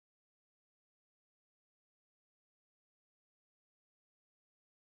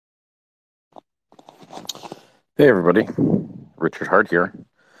Hey everybody, Richard Hart here.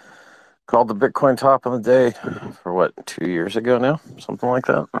 Called the Bitcoin top of the day for what, 2 years ago now? Something like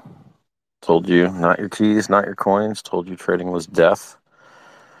that. Told you not your keys, not your coins, told you trading was death.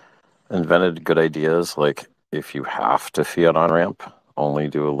 Invented good ideas like if you have to fiat on ramp, only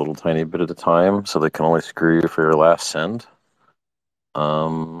do a little tiny bit at a time so they can only screw you for your last send.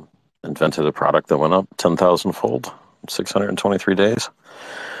 Invented a product that went up 10,000 fold in 623 days.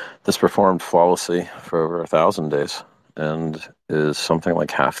 This performed flawlessly for over 1,000 days and is something like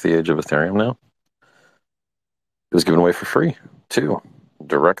half the age of Ethereum now. It was given away for free, too.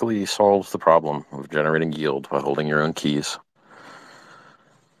 Directly solves the problem of generating yield by holding your own keys.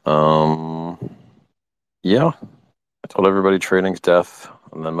 Yeah, I told everybody trading's death,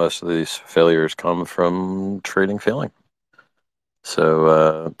 and then most of these failures come from trading failing.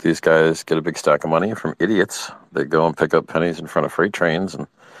 So these guys get a big stack of money from idiots. They go and pick up pennies in front of freight trains and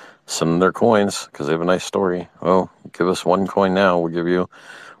send them their coins because they have a nice story. Oh, give us one coin now. We'll give you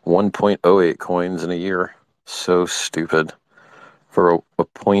 1.08 coins in a year. So stupid. For a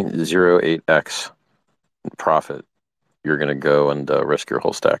 0.08x profit, you're going to go and risk your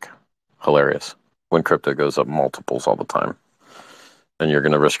whole stack. Hilarious. When crypto goes up multiples all the time. And you're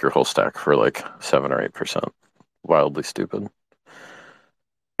going to risk your whole stack for like 7 or 8%. Wildly stupid.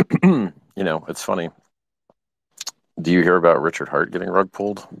 It's funny. Do you hear about Richard Hart getting rug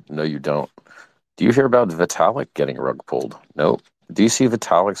pulled? No, you don't. Do you hear about Vitalik getting rug pulled? Nope. Do you see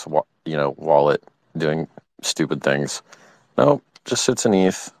Vitalik's wallet doing stupid things? Nope. Just sits in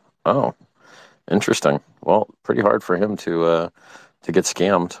ETH. Oh, interesting. Well, pretty hard for him to get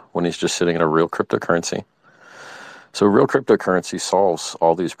scammed when he's just sitting in a real cryptocurrency. So real cryptocurrency solves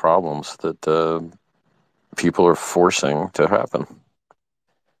all these problems that people are forcing to happen.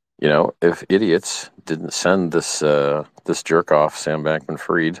 If idiots didn't send this jerk off, Sam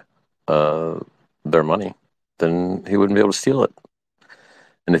Bankman-Fried, their money, then he wouldn't be able to steal it.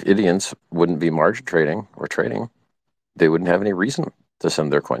 And if idiots wouldn't be margin trading or trading, they wouldn't have any reason to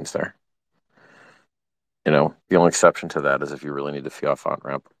send their coins there. The only exception to that is if you really need a fiat on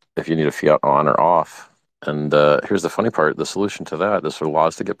ramp, if you need a fiat on or off. And here's the funny part. The solution to that is for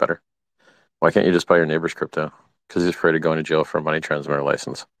laws to get better. Why can't you just buy your neighbor's crypto? Because he's afraid of going to jail for a money transmitter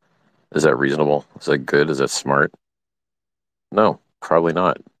license. Is that reasonable? Is that good? Is that smart? No, probably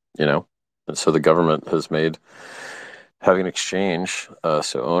not, And so the government has made having an exchange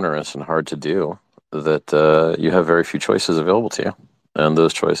so onerous and hard to do that you have very few choices available to you. And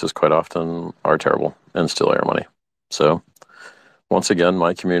those choices quite often are terrible and steal your money. So once again,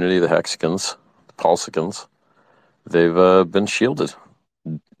 my community, the Hexicans, the PulseHex, they've been shielded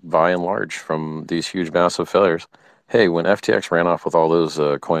by and large from these huge, massive failures. Hey, when FTX ran off with all those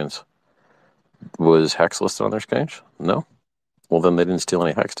coins, was Hex listed on their exchange? No. Well, then they didn't steal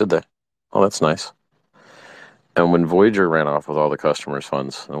any Hex, did they? Oh, that's nice. And when Voyager ran off with all the customers'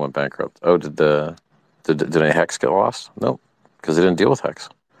 funds and went bankrupt, oh, did any Hex get lost? Nope, because they didn't deal with Hex.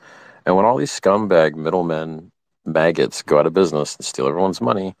 And when all these scumbag middlemen, maggots, go out of business and steal everyone's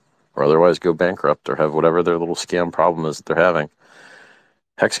money, or otherwise go bankrupt, or have whatever their little scam problem is that they're having,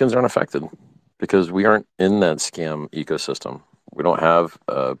 Hexicans aren't affected because we aren't in that scam ecosystem. We don't have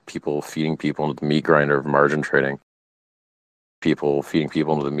people feeding people into the meat grinder of margin trading, people feeding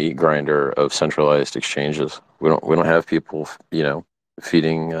people into the meat grinder of centralized exchanges. We don't have people,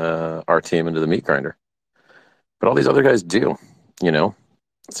 feeding our team into the meat grinder. But all these other guys do,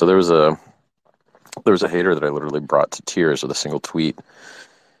 So there was a hater that I literally brought to tears with a single tweet.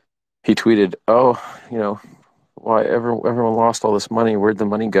 He tweeted, "Oh, why everyone lost all this money? Where'd the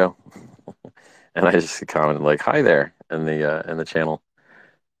money go?" And I just commented like, "Hi there," in the channel,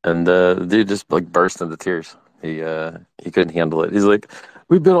 and the dude just like burst into tears. He couldn't handle it. He's like,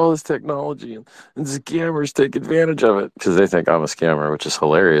 "We built all this technology, and scammers take advantage of it because they think I'm a scammer," which is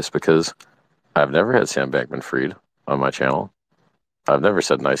hilarious because I've never had Sam Bankman-Fried on my channel. I've never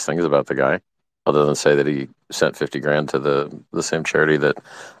said nice things about the guy, other than say that he sent 50 grand to the same charity that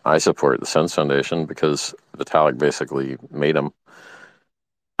I support, the Sense Foundation, because Vitalik basically made him.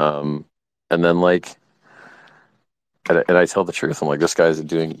 And then and I tell the truth. I'm like, this guy's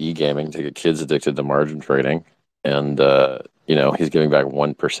doing e-gaming to get kids addicted to margin trading, and he's giving back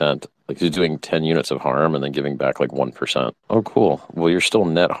 1%. Like he's doing 10 units of harm and then giving back like 1%. Oh, cool. Well, you're still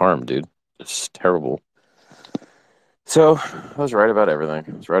net harm, dude. It's terrible. So I was right about everything.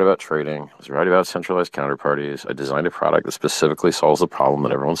 I was right about trading. I was right about centralized counterparties. I designed a product that specifically solves the problem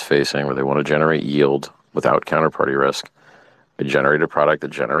that everyone's facing, where they want to generate yield without counterparty risk. I generated a product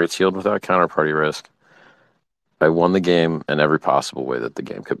that generates yield without counterparty risk. I won the game in every possible way that the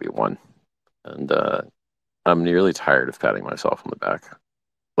game could be won. And I'm nearly tired of patting myself on the back.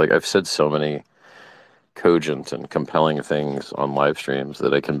 Like I've said so many cogent and compelling things on live streams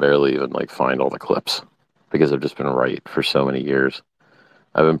that I can barely even like find all the clips because I've just been right for so many years.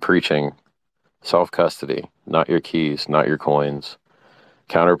 I've been preaching self-custody, not your keys, not your coins,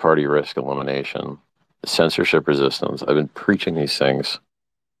 counterparty risk elimination, censorship resistance. I've been preaching these things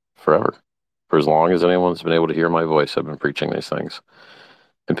forever. For as long as anyone's been able to hear my voice, I've been preaching these things.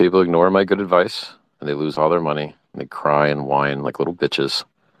 And people ignore my good advice and they lose all their money and they cry and whine like little bitches.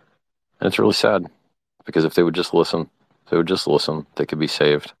 And it's really sad because if they would just listen, they could be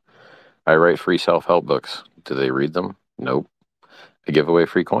saved. I write free self-help books. Do they read them? Nope. I give away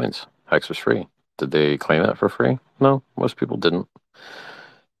free coins. Hex was free. Did they claim that for free? No, most people didn't.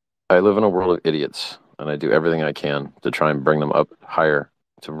 I live in a world of idiots, and I do everything I can to try and bring them up higher,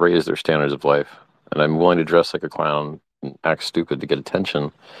 to raise their standards of life. And I'm willing to dress like a clown and act stupid to get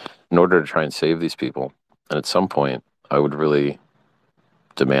attention in order to try and save these people. And at some point, I would really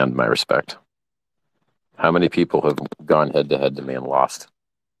demand my respect. How many people have gone head-to-head to me and lost?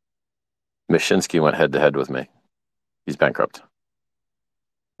 Mishinsky went head-to-head with me. He's bankrupt.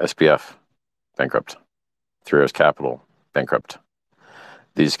 SPF, bankrupt. Three Rose Capital, bankrupt.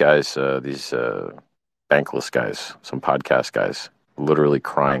 These guys, bankless guys, some podcast guys, literally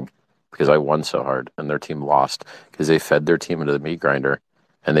crying because I won so hard and their team lost because they fed their team into the meat grinder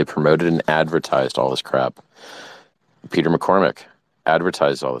and they promoted and advertised all this crap. Peter McCormick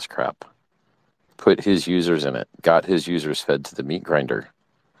advertised all this crap, put his users in it, got his users fed to the meat grinder.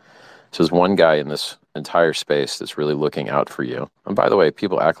 So there's one guy in this entire space that's really looking out for you. And by the way,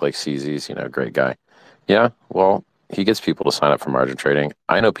 people act like CZ's, great guy. Yeah, well, he gets people to sign up for margin trading.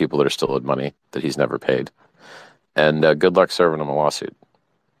 I know people that are still owed money that he's never paid. And good luck serving him a lawsuit.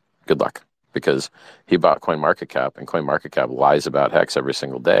 Good luck. Because he bought CoinMarketCap, and CoinMarketCap lies about Hex every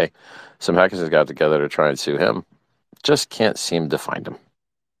single day. Some hackers have got together to try and sue him. Just can't seem to find him.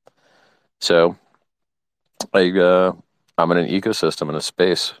 So I'm in an ecosystem, in a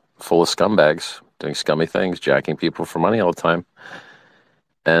space full of scumbags doing scummy things, jacking people for money all the time.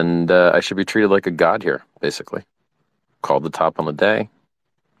 And I should be treated like a god here, basically. Called the top on the day,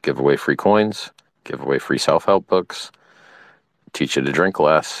 give away free coins, give away free self-help books, teach you to drink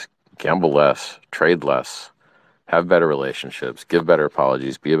less, gamble less, trade less, have better relationships, give better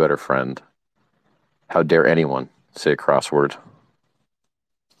apologies, be a better friend. How dare anyone say a crossword?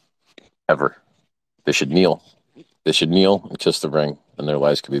 Ever. They should kneel. They should kneel and kiss the ring, and their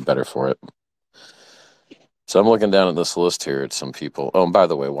lives could be better for it. So I'm looking down at this list here at some people. Oh, and by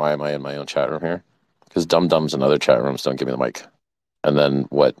the way, why am I in my own chat room here? Because dum-dums in other chat rooms don't give me the mic. And then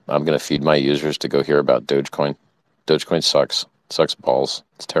what? I'm going to feed my users to go hear about Dogecoin. Dogecoin sucks. It sucks balls.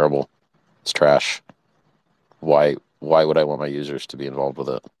 It's terrible. It's trash. Why would I want my users to be involved with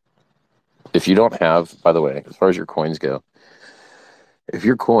it? If you don't have, by the way, as far as your coins go, if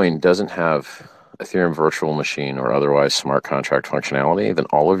your coin doesn't have Ethereum virtual machine or otherwise smart contract functionality, then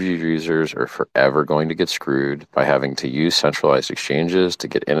all of your users are forever going to get screwed by having to use centralized exchanges to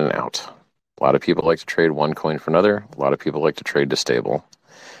get in and out. A lot of people like to trade one coin for another. A lot of people like to trade to stable.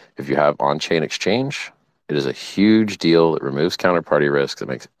 If you have on-chain exchange, it is a huge deal. It removes counterparty risk. That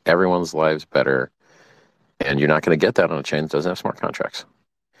makes everyone's lives better. And you're not going to get that on a chain that doesn't have smart contracts.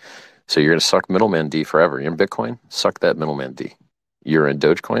 So you're going to suck middleman D forever. You're in Bitcoin, suck that middleman D. You're in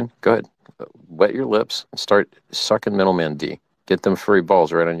Dogecoin, go ahead. Wet your lips and start sucking middleman D. Get them furry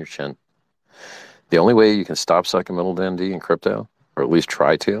balls right on your chin. The only way you can stop sucking middleman D in crypto, or at least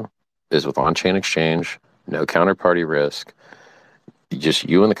try to, is with on-chain exchange, no counterparty risk, just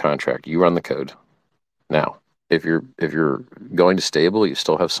you and the contract, you run the code. Now, if you're going to stable, you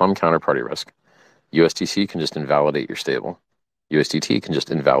still have some counterparty risk. USDC can just invalidate your stable. USDT can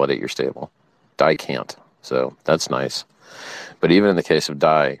just invalidate your stable. DAI can't, so that's nice. But even in the case of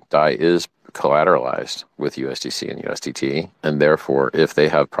DAI is collateralized with USDC and USDT, and therefore, if they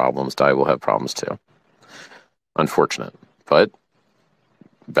have problems, DAI will have problems too. Unfortunate, but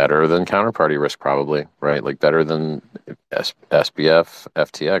better than counterparty risk probably, right? Like better than SBF,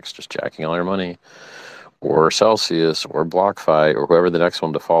 FTX just jacking all your money, or Celsius, or BlockFi, or whoever the next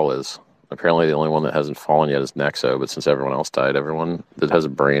one to fall is. Apparently the only one that hasn't fallen yet is Nexo, but since everyone else died, everyone that has a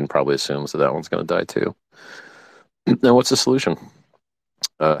brain probably assumes that that one's going to die too. Now, what's the solution?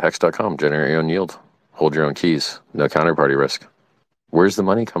 Hex.com, generate your own yield. Hold your own keys. No counterparty risk. Where's the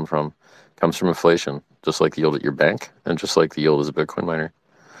money come from? It comes from inflation, just like the yield at your bank and just like the yield as a Bitcoin miner.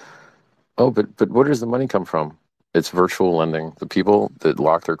 Oh, but where does the money come from? It's virtual lending. The people that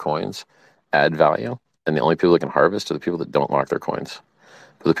lock their coins add value, and the only people that can harvest are the people that don't lock their coins.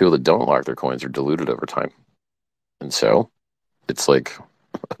 But the people that don't lock their coins are diluted over time. And so it's like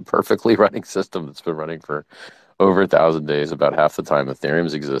a perfectly running system that's been running for over 1,000 days, about half the time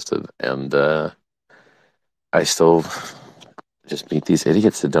Ethereum's existed. And I still just meet these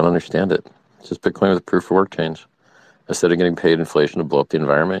idiots that don't understand it. It's just Bitcoin with proof of work change. Instead of getting paid inflation to blow up the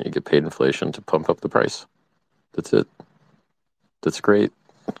environment, you get paid inflation to pump up the price. That's it. That's great.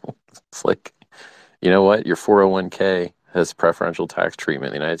 It's like, you know what? Your 401k has preferential tax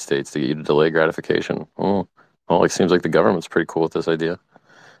treatment in the United States to get you to delay gratification. Oh, well, it seems like the government's pretty cool with this idea.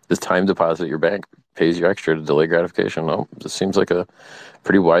 This time deposit at your bank pays you extra to delay gratification. Oh, this seems like a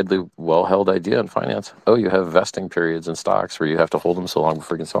pretty widely well-held idea in finance. Oh, you have vesting periods in stocks where you have to hold them so long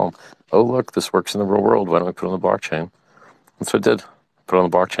before you can sell them. Oh, look, this works in the real world. Why don't we put it on the blockchain? That's what it did. Put it on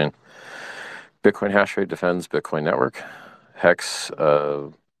the blockchain. Bitcoin hash rate defends Bitcoin network. Hex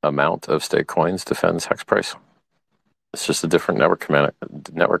amount of stake coins defends hex price. It's just a different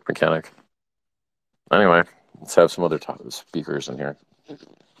network mechanic. Anyway, let's have some other speakers in here. Did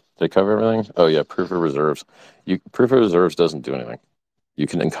I cover everything? Oh yeah, proof of reserves. Proof of reserves doesn't do anything. You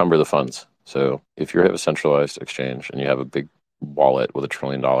can encumber the funds. So if you have a centralized exchange and you have a big wallet with $1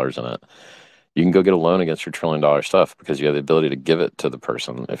 trillion in it, you can go get a loan against your $1 trillion stuff because you have the ability to give it to the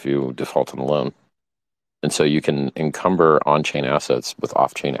person if you default on the loan. And so you can encumber on-chain assets with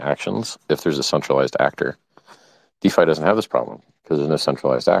off-chain actions if there's a centralized actor. DeFi doesn't have this problem because there's no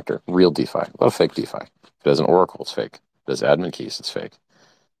centralized actor. Real DeFi, a lot of fake DeFi. If it has an oracle, it's fake. If it has admin keys, it's fake.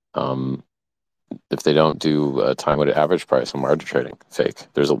 If they don't do a time-weighted average price on margin trading, fake.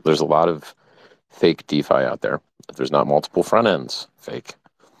 There's a lot of fake DeFi out there. If there's not multiple front ends, fake.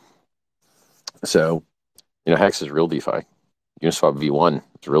 So, Hex is real DeFi. Uniswap V1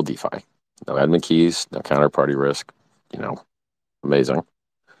 is real DeFi. No admin keys, no counterparty risk. Amazing.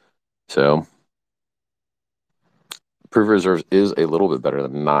 So, proof of reserves is a little bit better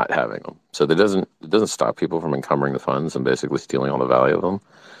than not having them. So it doesn't stop people from encumbering the funds and basically stealing all the value of them.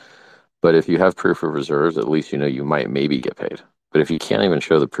 But if you have proof of reserves, at least you might maybe get paid. But if you can't even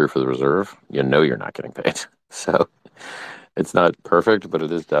show the proof of the reserve, you're not getting paid. So it's not perfect, but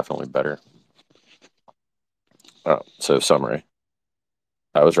it is definitely better. So summary.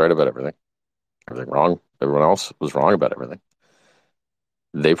 I was right about everything. Everything wrong. Everyone else was wrong about everything.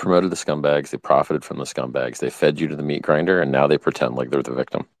 They promoted the scumbags. They profited from the scumbags. They fed you to the meat grinder, and now they pretend like they're the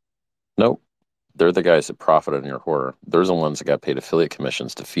victim. Nope. They're the guys that profited in your horror. They're the ones that got paid affiliate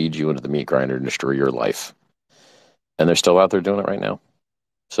commissions to feed you into the meat grinder and destroy your life. And they're still out there doing it right now.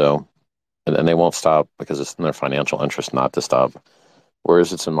 So, and they won't stop because it's in their financial interest not to stop.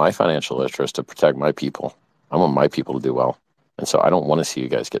 Whereas it's in my financial interest to protect my people. I want my people to do well. And so I don't want to see you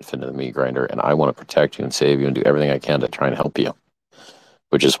guys get fed into the meat grinder. And I want to protect you and save you and do everything I can to try and help you.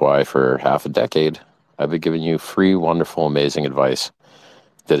 Which is why for half a decade, I've been giving you free, wonderful, amazing advice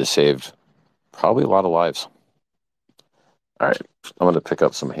that has saved probably a lot of lives. All right, I'm going to pick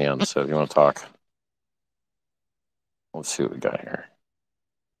up some hands. So if you want to talk, let's see what we got here.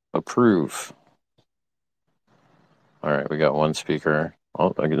 Approve. All right, we got one speaker. I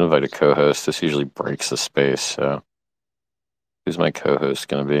can invite a co-host. This usually breaks the space. So who's my co-host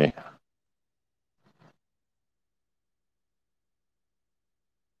going to be?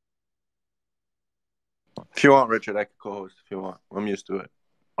 If you want, Richard, I can co-host if you want. I'm used to it.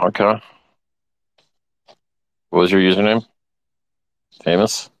 Okay. What was your username?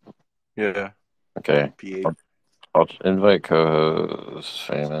 Famous? Yeah. Okay. PH. I'll invite co-host.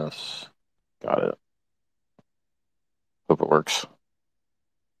 Famous. Got it. Hope it works.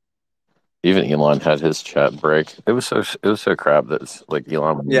 Even Elon had his chat break. It was so crap that it's like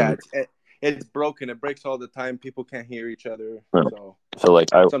Elon. Yeah, it's broken. It breaks all the time. People can't hear each other. So like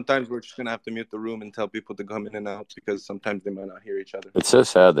sometimes we're just gonna have to mute the room and tell people to come in and out because sometimes they might not hear each other. It's so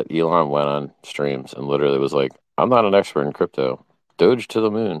sad that Elon went on streams and literally was like, "I'm not an expert in crypto. Doge to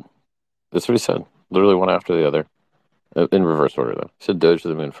the moon." That's what he said. Literally one after the other, in reverse order though. He said Doge to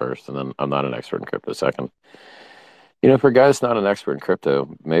the moon first, and then I'm not an expert in crypto second. For a guy that's not an expert in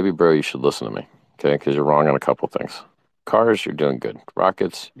crypto, maybe, bro, you should listen to me, okay? Because you're wrong on a couple things. Cars, you're doing good.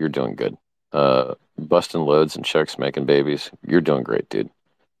 Rockets, you're doing good. Busting loads and chicks making babies, you're doing great, dude.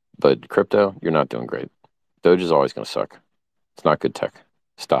 But crypto, you're not doing great. Doge is always going to suck. It's not good tech.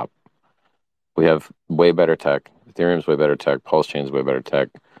 Stop. We have way better tech. Ethereum's way better tech. Pulse Chain's way better tech.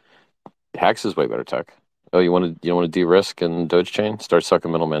 Hex is way better tech. Oh, you want to de-risk in Doge Chain? Start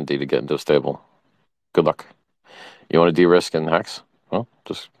sucking middleman D to get into a stable. Good luck. You want to de-risk in Hex? Well,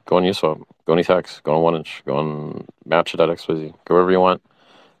 just go on Uniswap, go on ETH, go on 1inch, go on Match.xyz, go wherever you want.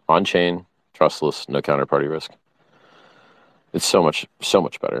 On chain, trustless, no counterparty risk. It's so much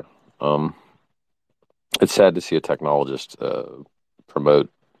better. It's sad to see a technologist promote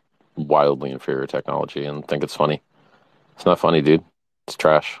wildly inferior technology and think it's funny. It's not funny, dude. It's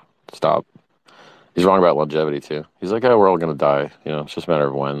trash. Stop. He's wrong about longevity too. He's like, "Oh, we're all gonna die. It's just a matter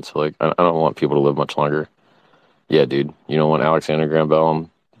of when." So like, I don't want people to live much longer. Yeah, dude. You don't want Alexander Graham Bell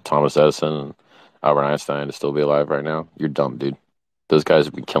and Thomas Edison and Albert Einstein to still be alive right now? You're dumb, dude. Those guys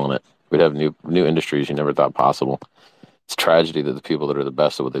would be killing it. We'd have new industries you never thought possible. It's tragedy that the people that are the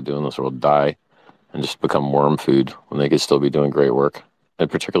best at what they do in this world die and just become worm food when they could still be doing great work.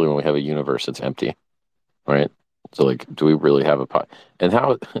 And particularly when we have a universe that's empty, right? So like, do we really have a pot? And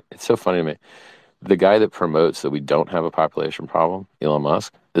how it's so funny to me. The guy that promotes that we don't have a population problem, Elon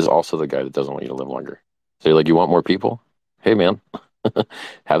Musk, is also the guy that doesn't want you to live longer. So you're like, you want more people? Hey, man,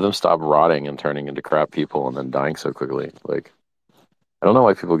 have them stop rotting and turning into crap people and then dying so quickly. Like, I don't know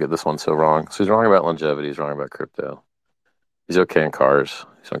why people get this one so wrong. So he's wrong about longevity. He's wrong about crypto. He's okay in cars.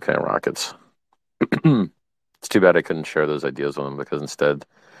 He's okay in rockets. It's too bad I couldn't share those ideas with him because instead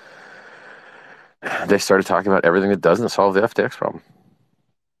they started talking about everything that doesn't solve the FTX problem.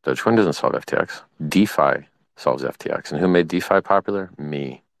 Dogecoin doesn't solve FTX. DeFi solves FTX. And who made DeFi popular?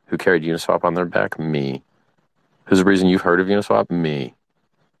 Me. Who carried Uniswap on their back? Me. Who's the reason you've heard of Uniswap? Me.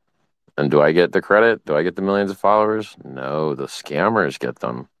 And do I get the credit? Do I get the millions of followers? No, the scammers get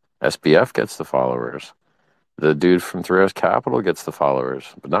them. SBF gets the followers. The dude from Three Arrows Capital gets the followers,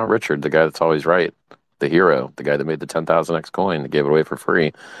 but not Richard, the guy that's always right. The hero, the guy that made the 10,000x coin that gave it away for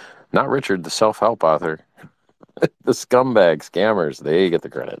free. Not Richard, the self-help author. The scumbag scammers, they get the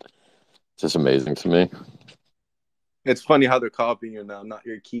credit. It's just amazing to me. It's funny how they're copying you now. Not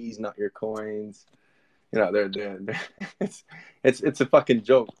your keys, not your coins. You know, they're it's it's a fucking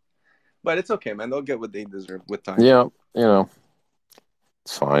joke. But it's okay, man. They'll get what they deserve with time. Yeah,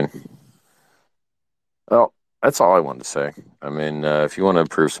 it's fine. Well, that's all I wanted to say. I mean, if you want to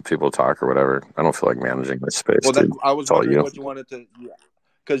prove some people talk or whatever, I don't feel like managing this space, Well, that dude. I was It's all wondering you. what you wanted to, yeah.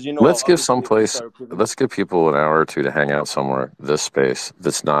 Because Let's give obviously, if you someplace, start proving, let's give people an hour or two to hang out somewhere, this space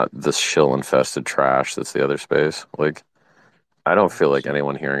that's not this shill infested trash that's the other space. Like, I don't feel like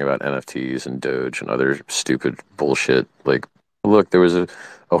anyone hearing about NFTs and Doge and other stupid bullshit. Like, look, there was a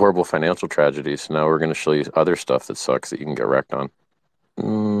horrible financial tragedy, so now we're going to show you other stuff that sucks that you can get wrecked on.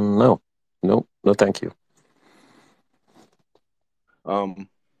 No, no, thank you. um,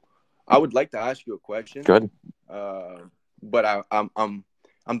 I would like to ask you a question. Go ahead, Uh, but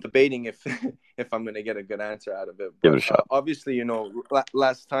I'm debating if if I'm gonna get a good answer out of it. give it But a shot. obviously,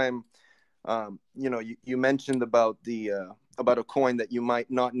 last time, you mentioned about a coin that you might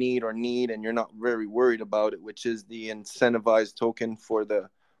not need or need, and you're not very worried about it, which is the incentivized token for the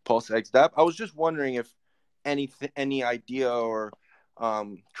PulseHex DApp. I was just wondering if any idea or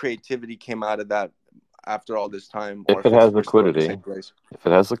creativity came out of that after all this time, or If it if has we're still at the liquidity, same place. if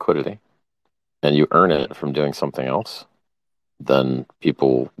it has liquidity, and you earn it from doing something else, then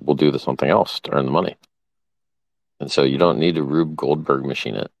people will do the something else to earn the money. And so you don't need to Rube Goldberg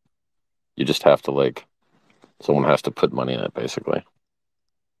machine it. You just have to like someone has to put money in it, basically.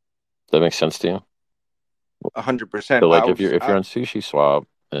 Does that make sense to you? 100%. So like if you're on Sushi Swap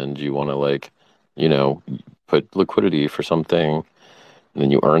and you want to like, you know, put liquidity for something and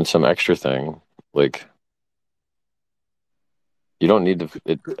then you earn some extra thing, like you don't need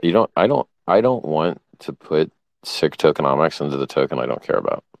to you don't I don't want to put sick tokenomics into the token I don't care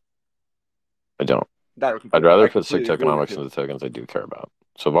about. I don't. I'd rather I put sick completely agree with tokenomics you. into the tokens I do care about.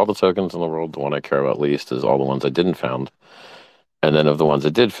 So of all the tokens in the world, the one I care about least is all the ones I didn't found. And then of the ones I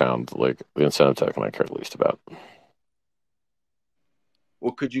did found, like the incentive token I cared least about.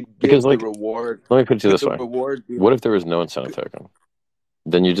 Well, could you Because give the like reward? let me put it to you Could this the way. reward be What like? if there was no incentive token?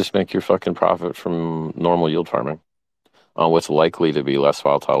 Then you just make your fucking profit from normal yield farming on what's likely to be less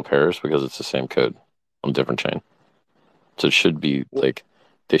volatile pairs because it's the same code on a different chain. So it should be Well, like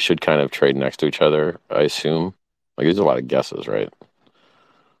they should kind of trade next to each other, I assume. Like there's a lot of guesses, right?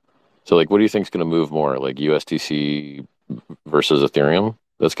 So like what do you think is going to move more, like USDC versus Ethereum?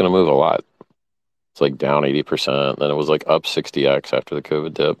 That's going to move a lot. It's like down 80%. Then it was like up 60x after the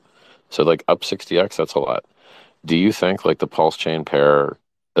COVID dip. So like up 60x, that's a lot. Do you think like the Pulse chain pair,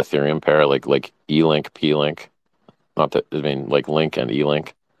 Ethereum pair, like E-Link, P-Link, not that I mean like Link and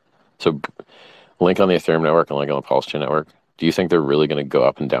E-Link. So Link on the Ethereum network and Link on the Pulse chain network. Do you think they're really going to go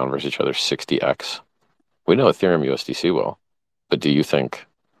up and down versus each other 60x? We know Ethereum USDC will, but do you think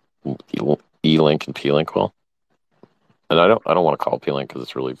E-Link and P-Link will? And I don't want to call it P-Link because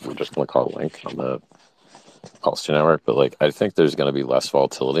it's really we're just going to call it Link on the Pulse chain network. But like I think there's going to be less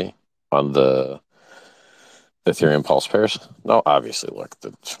volatility on the Ethereum Pulse pairs. No, obviously, look,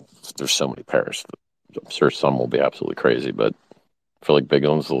 there's so many pairs. I'm sure some will be absolutely crazy, but for like big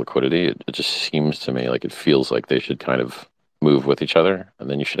ones, the liquidity, it just seems to me like it feels like they should kind of move with each other, and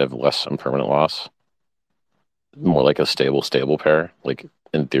then you should have less impermanent loss, more like a stable pair. Like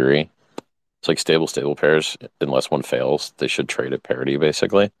in theory, it's like stable pairs. Unless one fails, they should trade at parity,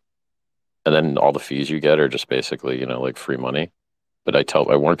 basically. and then all the fees you get are just basically, like free money. But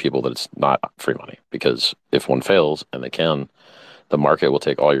I warn people that it's not free money because if one fails, and they can, the market will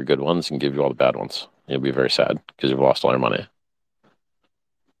take all your good ones and give you all the bad ones. You'll be very sad because you've lost all your money.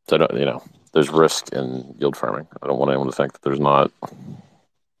 So I don't, there's risk in yield farming. I don't want anyone to think that there's not.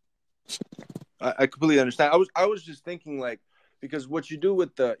 I completely understand. I was just thinking like, because what you do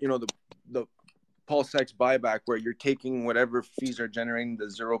with the PulseHex buyback, where you're taking whatever fees are generating the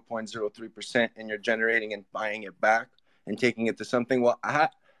 0.03% and you're generating and buying it back and taking it to something. Well,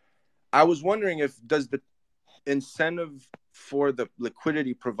 I was wondering if does the incentive for the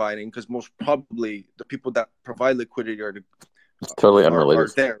liquidity providing, because most probably the people that provide liquidity It's totally are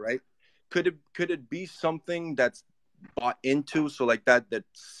unrelated. there, right? Could it be something that's bought into, so like that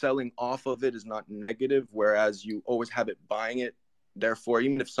selling off of it is not negative, whereas you always have it buying it, therefore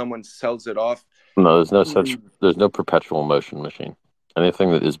even if someone sells it off, No, even there's no perpetual motion machine.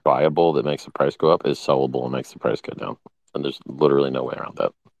 Anything that is buyable that makes the price go up is sellable and makes the price go down. And there's literally no way around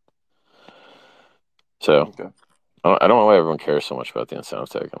that. So okay. I don't know why everyone cares so much about the incentive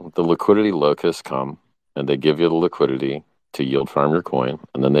token. The liquidity locusts come and they give you the liquidity to yield farm your coin,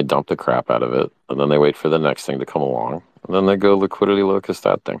 and then they dump the crap out of it, and then they wait for the next thing to come along, and then they go liquidity locust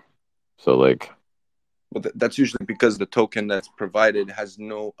that thing. So like, Well, that's usually because the token that's provided has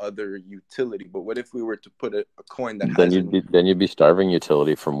no other utility. But what if we were to put a coin that then has you'd an be starving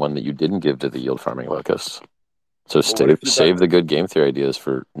utility from one that you didn't give to the yield farming locusts. So well, what if you got save the good game theory ideas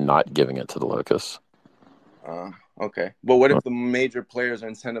for not giving it to the locusts. okay. But what if the major players are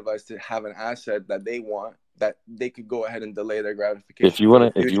incentivized to have an asset that they want, that they could go ahead and delay their gratification for the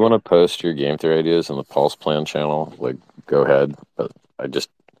If you future? wanna post your game theory ideas in the Pulse Plan channel, like go ahead. But I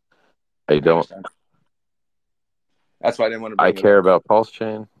I don't understand. That's why I didn't want to I bring it care up. about Pulse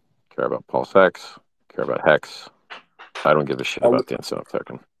Chain, care about PulseX, care about Hex. I don't give a shit Oh, about the incentive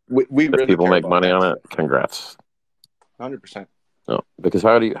token. we If really people care make about money Hex. on it, congrats. 100%. No, because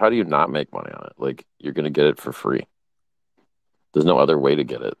how do you not make money on it? Like you're gonna get it for free. There's no other way to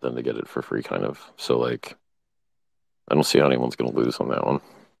get it than to get it for free, kind of. So like, I don't see how anyone's gonna lose on that one.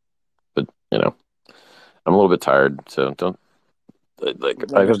 But I'm a little bit tired, so don't like.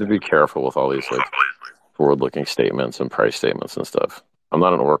 I I have to understand. be careful with all these like forward-looking statements and price statements and stuff. I'm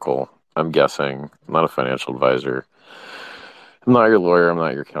not an oracle. I'm guessing. I'm not a financial advisor. I'm not your lawyer. I'm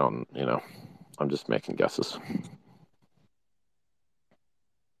not your accountant. I'm just making guesses.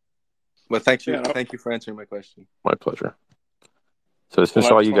 But Yeah, no, thank you for answering my question. My pleasure. So and since I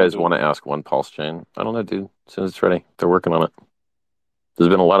all just you wanted guys to. want to ask one pulse chain, I don't know, dude. As soon as it's ready, they're working on it. There's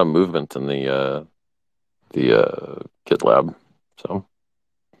been a lot of movement in the GitLab. So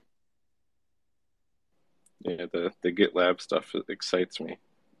Yeah, the GitLab stuff excites me,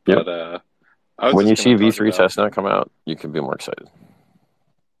 yep. but I was When just you going to see talk V3 about testnet come out, you can be more excited.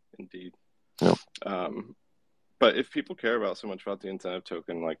 Indeed. Yep. Um, but if people care about so much about the incentive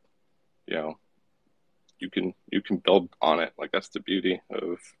token, like you know, you can build on it. Like that's the beauty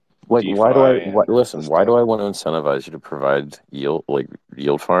of Like, DeFi and the listen? Why do stuff. I want to incentivize you to provide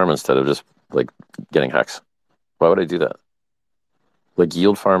yield farm instead of just like getting hex? Why would I do that? Like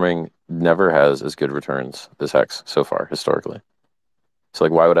yield farming never has as good returns as hex so far historically. So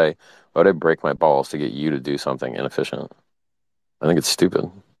like, why would I break my balls to get you to do something inefficient? I think it's stupid.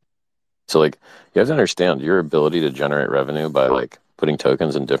 So like, you have to understand your ability to generate revenue by like putting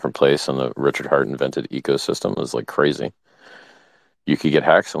tokens in different place in the Richard Hart invented ecosystem is like crazy. You could get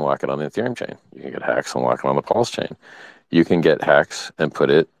hacks and lock it on the Ethereum chain. You can get hacks and lock it on the Pulse chain. You can get hacks and put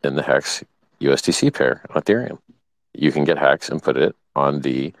it in the Hex USDC pair on Ethereum. You can get hacks and put it on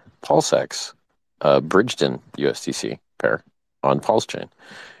the PulseX bridged-in USDC pair on Pulse chain.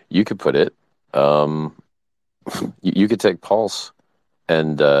 You could put it. Um, you could take Pulse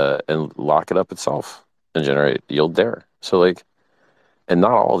and lock it up itself and generate yield there. So like, and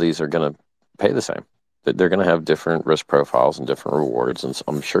not all of these are going to pay the same. They're going to have different risk profiles and different rewards, and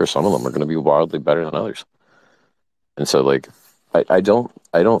I'm sure some of them are going to be wildly better than others. And so like, I don't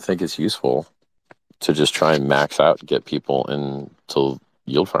think it's useful to just try and max out and get people into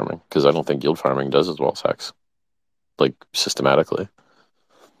yield farming because I don't think yield farming does as well as hex, like systematically.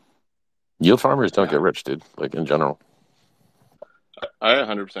 Yield farmers don't Yeah, get rich, dude. Like in general. I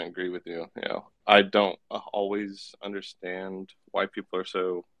 100% agree with you. I don't always understand why people are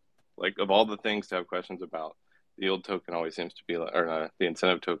so like of all the things to have questions about. The yield token always seems to be like, or the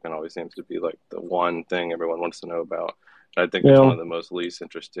incentive token always seems to be like the one thing everyone wants to know about. And I think it's one Yeah, of the most least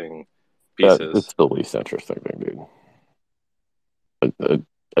interesting it's pieces. the least interesting thing, dude.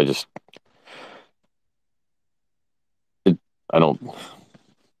 I just it, I don't.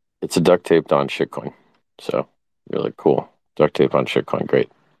 It's a duct taped on shitcoin, so you're like, cool, duct tape on shitcoin, great.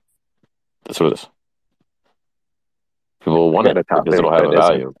 That's what it is. People I want got it a because topic, it'll have but a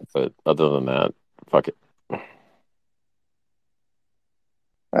value. But other than that, fuck it.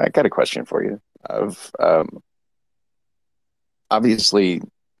 I got a question for you. Of Obviously,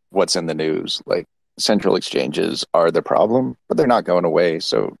 what's in the news, like central exchanges are the problem, but they're not going away.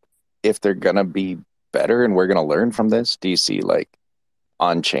 So, if they're gonna be better and we're gonna learn from this, do you see like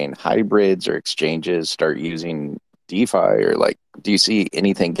on-chain hybrids or exchanges start using DeFi, or like do you see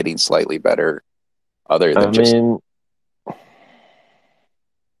anything getting slightly better other I than just mean,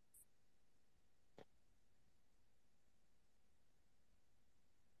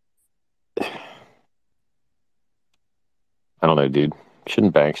 I don't know, dude.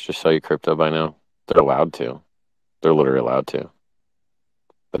 Shouldn't banks just sell you crypto by now? They're allowed to. They're literally allowed to,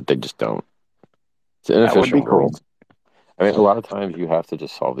 but they just don't. It's an that would be inefficient cool? world. I mean, a lot of times you have to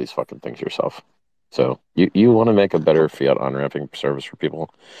just solve these fucking things yourself. So you want to make a better fiat on-ramping service for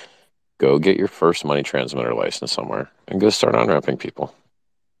people, go get your first money transmitter license somewhere and go start on-ramping people.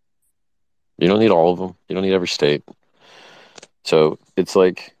 You don't need all of them. You don't need every state. So it's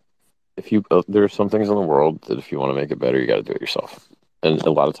like if you there are some things in the world that if you want to make it better, you got to do it yourself. And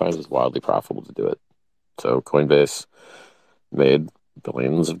a lot of times it's wildly profitable to do it. So Coinbase made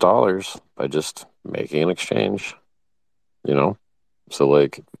billions of dollars by just making an exchange, you know? So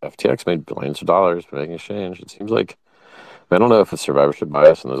like FTX made billions of dollars by making an exchange. It seems like I don't know if it's survivorship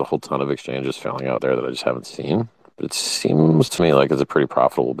bias and there's a whole ton of exchanges failing out there that I just haven't seen. But it seems to me like it's a pretty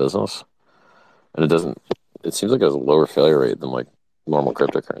profitable business. And it seems like it has a lower failure rate than like normal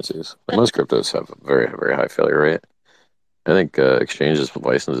cryptocurrencies. Like most cryptos have a very, very high failure rate. I think exchanges with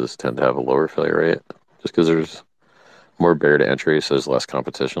licenses tend to have a lower failure rate just because there's more barrier to entry, so there's less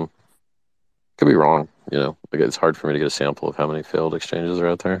competition. Could be wrong, you know. Like it's hard for me to get a sample of how many failed exchanges are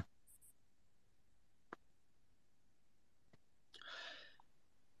out there.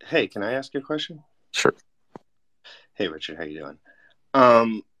 Hey, can I ask you a question? Sure. Hey, Richard, how you doing?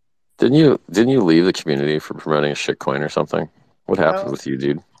 Um, Didn't you leave the community for promoting a shit coin or something? What happened hell, with you,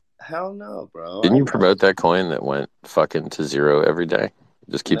 dude? hell no, bro. Didn't I you love promote that coin that went fucking to zero every day?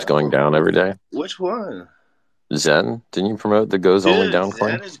 It just keeps going down no. every day. Which one? Zen? Didn't you promote the goes only Dude, down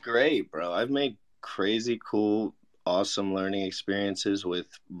coin? Zen is great, bro. I've made crazy cool, awesome learning experiences with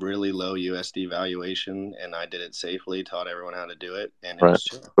really low USD valuation, and I did it safely, taught everyone how to do it, and it Right. was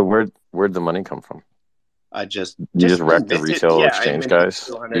chill. But where'd the money come from? I just You just just I wrecked the minted, retail yeah, I exchange minted guys.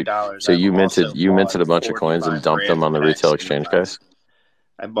 $200. So I've you also bought minted a bunch of coins and 45 dumped them grand on of the retail hex in the exchange last. guys.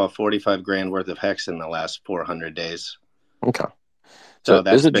 I bought 45 grand worth of hex in the last 400 days. Okay. So So as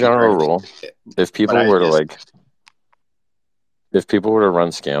that's a been general great. rule, if But people I were to just like if people were to run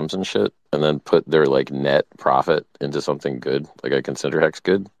scams and shit and then put their like net profit into something good, like I consider Hex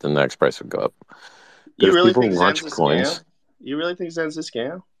good, then the next price would go up. But You if really people think Zen's launch a scam? coins, You really think Zen's a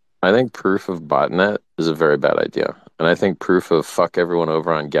scam? I think proof of botnet is a very bad idea. And I think proof of fuck everyone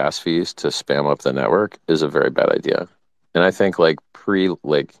over on gas fees to spam up the network is a very bad idea. And I think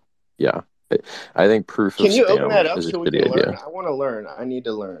yeah, I think proof of Can you open spam that up is a so we shitty can learn? idea. I want to learn. I need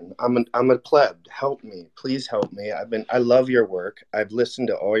to learn. I'm a pleb. Help me. Please help me. I love your work. I've listened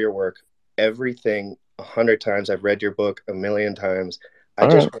to all your work, everything 100 times. I've read your book a million times. I All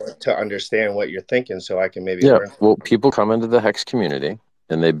right. just want to understand what you're thinking so I can maybe Yeah. learn from Well, you. people come into the Hex community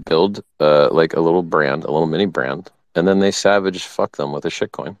and they build like a little brand, a little mini brand, and then they savage fuck them with a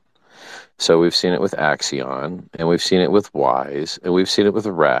shitcoin. So we've seen it with Axion, and we've seen it with Wise, and we've seen it with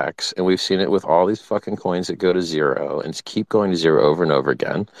Rex, and we've seen it with all these fucking coins that go to zero and keep going to zero over and over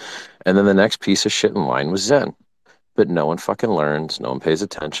again. And then the next piece of shit in line was Zen. But no one fucking learns. No one pays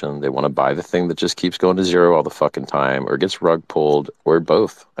attention. They want to buy the thing that just keeps going to zero all the fucking time, or gets rug pulled, or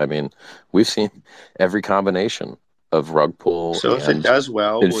both. I mean, we've seen every combination of rug pull So if it and does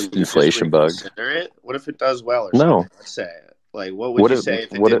well, will you just inflation bug. reconsider it? What if it does well or No. something? Let's say, like, what would What you it say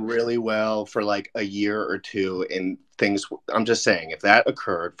if it what did it really well for like a year or two and things? I'm just saying, if that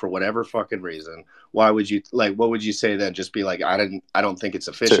occurred for whatever fucking reason, why would you like? What would you say then? Just be like, I don't think it's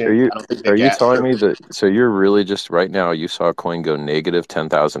So efficient. I don't think the are you gas. telling me that so you're really just right now you saw a coin go negative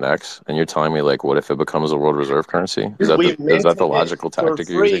 10,000x and you're telling me like what if it becomes a world reserve currency? Dude, we Is that the minted it logical for tactic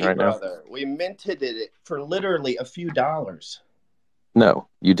you're using free, right now? brother. We minted it for literally a few dollars. No,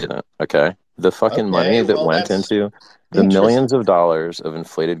 you didn't. Okay. The fucking money Okay, that well, went that's into the interesting. millions of dollars of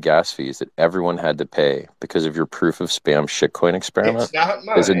inflated gas fees that everyone had to pay because of your proof of spam shitcoin experiment It's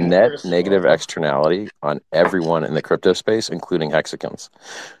not is a mine, net first of negative all. externality on everyone in the crypto space, including hexagons.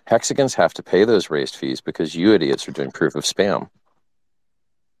 Hexagons have to pay those raised fees because you idiots are doing proof of spam.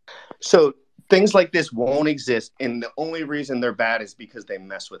 So things like this won't exist, and the only reason they're bad is because they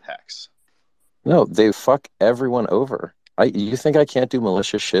mess with hex. No, they fuck everyone over. You think I can't do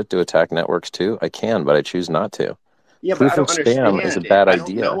malicious shit to attack networks too? I can, but I choose not to. Yeah, but I Proof of don't spam is a understand it. bad I don't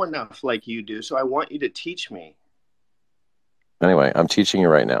idea. know enough like you do, so I want you to teach me. Anyway, I'm teaching you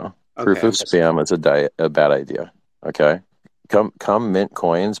right now. Okay, Proof I'm of listening. spam is a bad idea. Okay? Come mint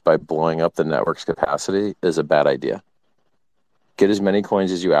coins by blowing up the network's capacity is a bad idea. Get as many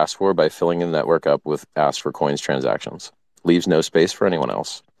coins as you ask for by filling the network up with ask for coins transactions. Leaves no space for anyone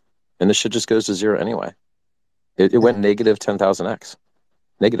else. And this shit just goes to zero anyway. It went negative 10,000x.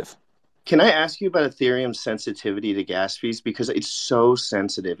 Negative. Can I ask you about Ethereum's sensitivity to gas fees? Because it's so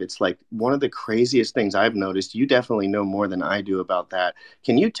sensitive. It's like one of the craziest things I've noticed. You definitely know more than I do about that.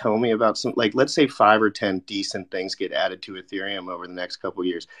 Can you tell me about some, like, let's say 5 or 10 decent things get added to Ethereum over the next couple of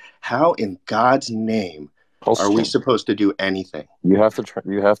years? How in God's name Pulse are we chain. supposed to do anything? You have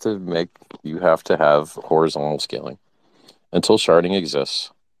to have horizontal scaling. Until sharding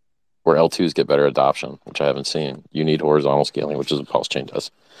exists, where L2s get better adoption, which I haven't seen, you need horizontal scaling, which is what Pulse Chain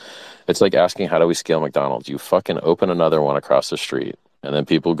does. It's like asking, how do we scale McDonald's? You fucking open another one across the street, and then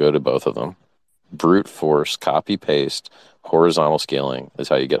people go to both of them. Brute force, copy paste, horizontal scaling is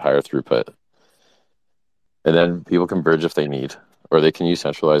how you get higher throughput. And then people can bridge if they need, or they can use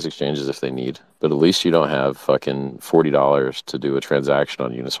centralized exchanges if they need. But at least you don't have fucking $40 to do a transaction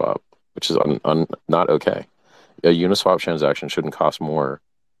on Uniswap, which is not okay. A Uniswap transaction shouldn't cost more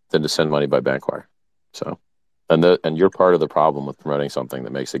than to send money by bank wire. So, and you're part of the problem with promoting something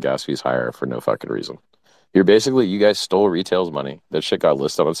that makes the gas fees higher for no fucking reason. You guys stole retail's money. That shit got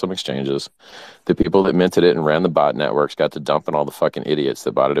listed on some exchanges. The people that minted it and ran the bot networks got to dumping all the fucking idiots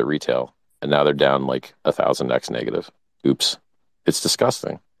that bought it at retail. And now they're down like 1,000x negative. Oops. It's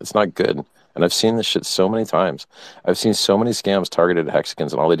disgusting. It's not good. And I've seen this shit so many times. I've seen so many scams targeted at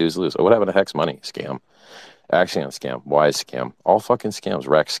Hexicans, and all they do is lose. Oh, what happened to Hex money? Scam. Axion scam, Wise scam, all fucking scams,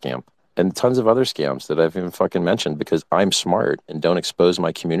 Rex scam, and tons of other scams that I've even fucking mentioned because I'm smart and don't expose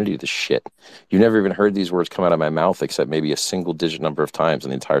my community to shit. You've never even heard these words come out of my mouth except maybe a single digit number of times in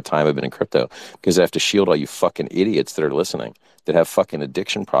the entire time I've been in crypto because I have to shield all you fucking idiots that are listening that have fucking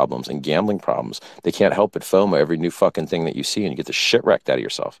addiction problems and gambling problems. They can't help but FOMO every new fucking thing that you see and you get the shit wrecked out of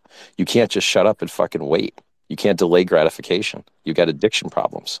yourself. You can't just shut up and fucking wait. You can't delay gratification. You got addiction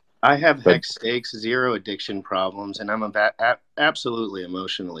problems. I have But hex stakes, zero addiction problems, and I'm absolutely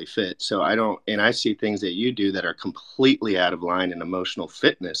emotionally fit. So I don't, and I see things that you do that are completely out of line in emotional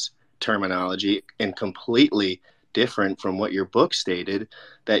fitness terminology and completely different from what your book stated.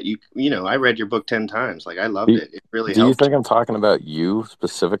 That I read your book 10 times. Like I loved it. It really do you helped. think I'm talking about you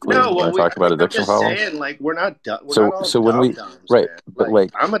specifically No, when I well, talk about I'm addiction just problems? saying, like we're not dumb. We're not So, all so when dumb we, dumbs, right, man. but Like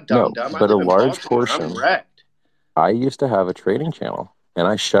like, I'm a dumb no, dumb. I but a live in large Baltimore. I'm portion, wrecked. I used to have a trading channel and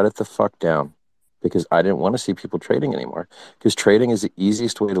I shut it the fuck down because I didn't want to see people trading anymore because trading is the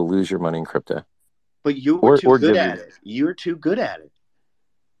easiest way to lose your money in crypto But you were too or good give at you, it. You were too good at it.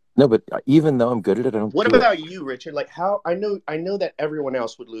 no, but even though I'm good at it, I don't What do it. about you, Richard? Like how I know that everyone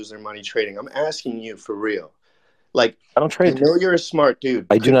else would lose their money trading. I'm asking you for real. Like I don't I trade. know you're a smart dude.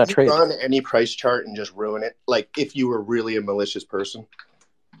 I do Could not you trade. run any price chart and just ruin it? Like if you were really a malicious person?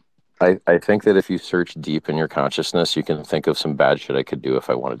 I think that if you search deep in your consciousness, you can think of some bad shit I could do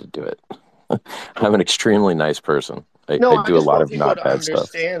if I wanted to do it. I'm an extremely nice person. I No, I do a just lot want of people not to bad stuff.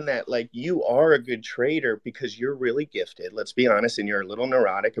 understand that like you are a good trader because you're really gifted. Let's be honest, and you're a little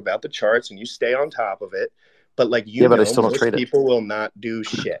neurotic about the charts and you stay on top of it. But like Yeah, but I still don't most trade it. people will not do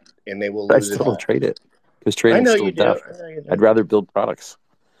shit and they will I lose it still don't all. trade it because I trading's know still you do. death. I know you I'd do. rather build products.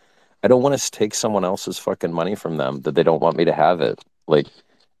 I don't want to take someone else's fucking money from them that they don't want me to have it. Like,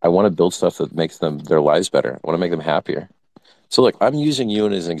 I want to build stuff that makes their lives better. I want to make them happier. So, look, I'm using you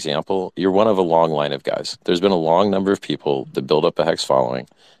as an example. You're one of a long line of guys. There's been a long number of people that build up a Hex following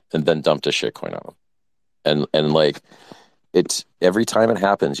and then dumped a shitcoin on them. And like, it's every time it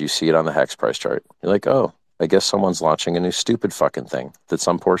happens, you see it on the Hex price chart. You're like, oh, I guess someone's launching a new stupid fucking thing that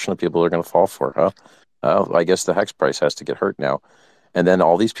some portion of people are going to fall for, huh? Oh, I guess the Hex price has to get hurt now. And then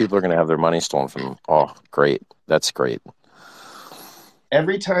all these people are going to have their money stolen from them. Oh, great. That's great.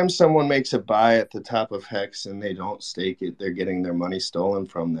 Every time someone makes a buy at the top of Hex and they don't stake it, they're getting their money stolen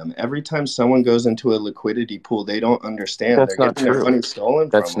from them. Every time someone goes into a liquidity pool, they don't understand. They're That's not getting their true. money stolen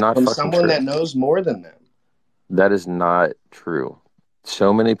from That's them, not from fucking someone true. that knows more than them. That is not true.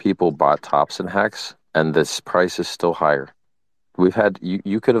 So many people bought tops in Hex, and this price is still higher.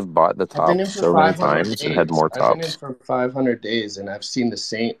 You could have bought the I've been top in for so many 500 times and had days. more I've been in tops. for 500 days and I've seen the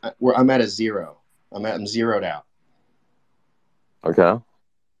same where I'm at a zero. I'm zeroed out. Okay.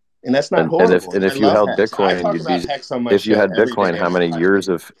 And that's not And if horrible. and I if you love held Hex. I Bitcoin, talk you'd about be Hex on my if you show had every Bitcoin, day how on my many years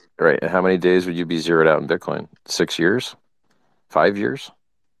podcast. of right, how many days would you be zeroed out in Bitcoin? 6 years? 5 years?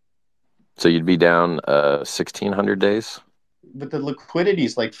 So you'd be down 1,600 days? but the liquidity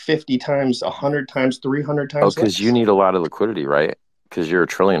is like 50 times, 100 times, 300 Oh, times because you less. need a lot of liquidity, right? Because you're a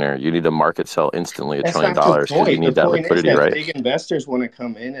trillionaire. You need to market sell instantly $1 That's trillion not the because you point. The need that point is liquidity, that right? big investors want to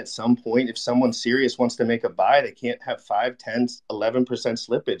come in at some point. If someone serious wants to make a buy, they can't have 5, 10, 11%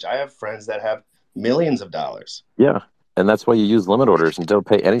 slippage. I have friends that have millions of dollars. Yeah. And that's why you use limit orders and don't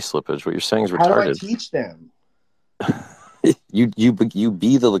pay any slippage. What you're saying is How do I retarded. teach them? You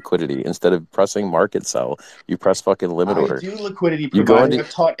be the liquidity instead of pressing market sell. You press fucking limit I order. do liquidity You go providing. into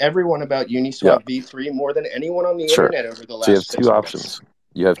I've taught everyone about yeah, Uniswap V3 more than anyone on the sure. internet over the So you have last 6 two months. options.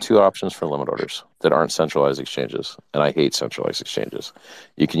 You have two options for limit orders that aren't centralized exchanges, and I hate centralized exchanges.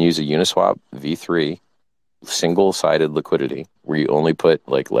 You can use a Uniswap V3 single-sided liquidity where you only put,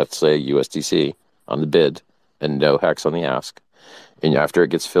 like, let's say USDC on the bid and no hex on the ask, and after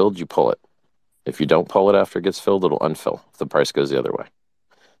it gets filled, you pull it. If you don't pull it after it gets filled, it'll unfill if the price goes the other way.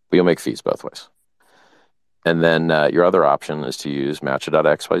 But you'll make fees both ways. And then your other option is to use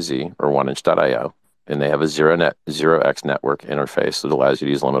Matcha.xyz or 1inch.io, and they have a 0x network interface that allows you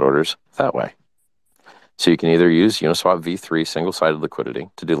to use limit orders that way. So you can either use Uniswap V3 single-sided liquidity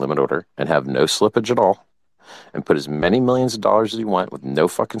to do limit order and have no slippage at all and put as many millions of dollars as you want with no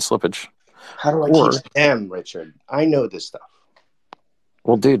fucking slippage. How do I teach Or, them, Richard? I know this stuff.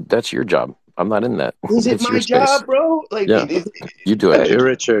 well, dude, that's your job. I'm not in that. Is it It's your my space. job, bro? Like, Yeah, you do it, Hey, dude.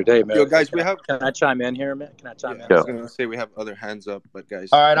 Richard. Hey, man. Yo, guys, we have. Can I chime in here, man? Can I chime Yeah, in? I Yeah. was gonna say we have other hands up, but guys.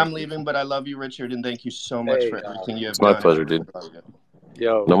 all right, I'm thank you. leaving, but I love you, Richard, and thank you so much Hey, for everything you have It's my done. pleasure, dude.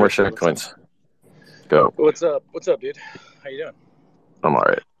 yo, No more Richard, shit coins. Go. what's up? What's up, dude? How you doing? I'm all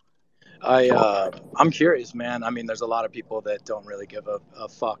right. I'm curious, man. I mean, there's a lot of people that don't really give a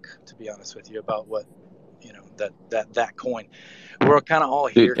fuck, to be honest with you, about what that coin. We're kind of all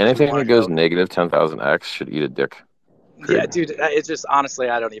here Dude, because we anything want that to goes know. negative 10,000x should eat a dick. Yeah, Period. dude. It's just honestly,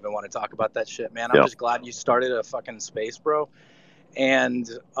 I don't even want to talk about that shit, man. I'm Yeah. just glad you started a fucking space, bro. And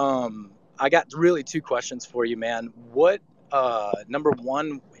I got really two questions for you, man. What number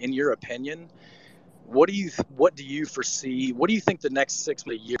one, in your opinion, what do you foresee? What do you think the next 6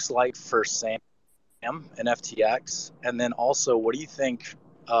 years like for Sam and FTX? And then also, what do you think?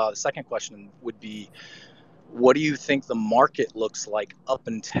 The second question would be, what do you think the market looks like up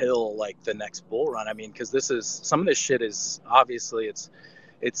until like the next bull run? I mean, because some of this shit is obviously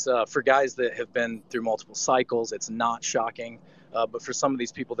it's for guys that have been through multiple cycles. It's not shocking, but for some of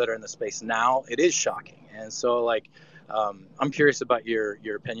these people that are in the space now, it is shocking. And so, like, I'm curious about your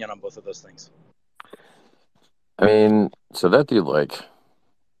opinion on both of those things. I mean, so that dude, like,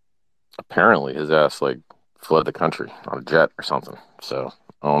 apparently his ass, like, fled the country on a jet or something. So,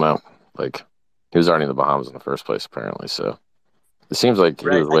 I don't know. Like, he was already in the Bahamas in the first place, apparently. So, it seems like he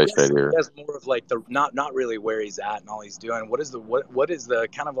Right. was I way guess shadier. more of like the not really where he's at and all he's doing. What is the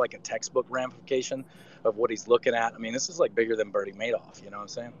kind of like a textbook ramification of what he's looking at? I mean, this is like bigger than Bernie Madoff. You know what I'm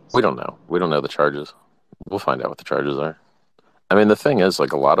saying? We don't know. We don't know the charges. We'll find out what the charges are. I mean, the thing is,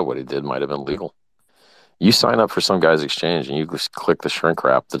 like, a lot of what he did might have been legal. You sign up for some guy's exchange and you just click the shrink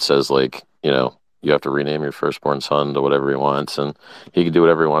wrap that says, like, you have to rename your firstborn son to whatever he wants, and he can do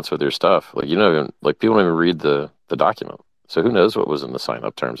whatever he wants with your stuff. Like, like, people don't even read the document. So who knows what was in the sign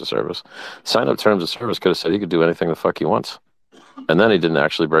up terms of service? Sign up terms of service could have said he could do anything the fuck he wants, and then he didn't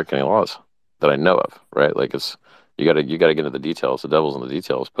actually break any laws that I know of. Right? Like, you gotta get into the details. The devil's in the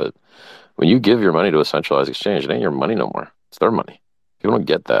details. But when you give your money to a centralized exchange, it ain't your money no more. It's their money. People don't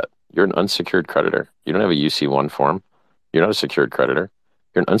get that. You're an unsecured creditor. You don't have a UC1 form. You're not a secured creditor.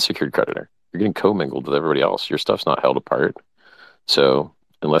 You're an unsecured creditor. You're getting commingled with everybody else. Your stuff's not held apart. So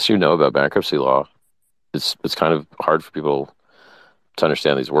unless you know about bankruptcy law, it's kind of hard for people to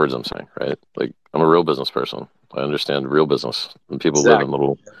understand these words I'm saying, right? Like, I'm a real business person. I understand real business. And people live in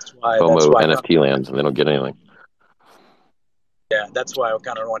little That's FOMO why. NFT lands and they don't get anything. Yeah, that's why I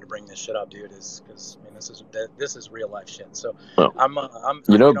kind of wanted to bring this shit up, dude. Is because I mean, this is real life shit. So Well, I'm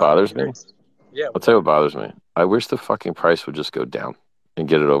what bothers me? Yeah, I'll tell you what bothers me. I wish the fucking price would just go down and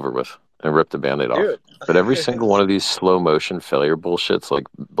get it over with and rip the Band-Aid off. dude. But every single one of these slow motion failure bullshits, like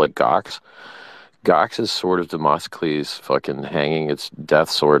Gox is sort of Demosthenes fucking hanging its death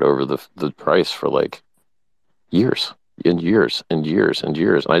sword over the price for like years and years and years and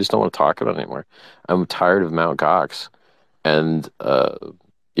years. And I just don't want to talk about it anymore. I'm tired of Mount Gox and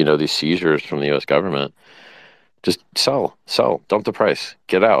these seizures from the US government. Just sell, dump the price,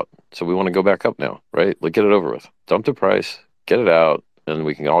 get out. So we want to go back up now, right? Like, get it over with. Dump the price, get it out, and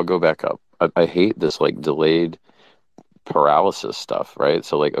we can all go back up. I hate this, like, delayed paralysis stuff, right?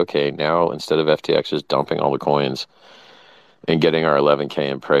 So, like, okay, now instead of FTX just dumping all the coins and getting our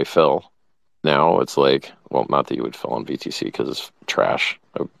 11K and pray fill, now it's like, well, not that you would fill on BTC because it's trash.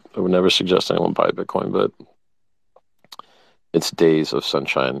 I would never suggest anyone buy Bitcoin, but Its days of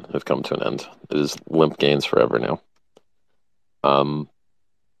sunshine have come to an end. It is limp gains forever now.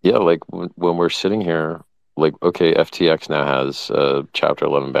 Yeah, like when we're sitting here, like, okay, FTX now has Chapter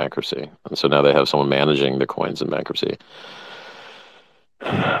 11 bankruptcy. And so now they have someone managing the coins in bankruptcy.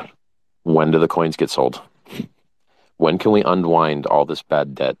 When do the coins get sold? When can we unwind all this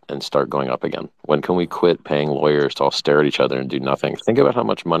bad debt and start going up again? When can we quit paying lawyers to all stare at each other and do nothing? Think about how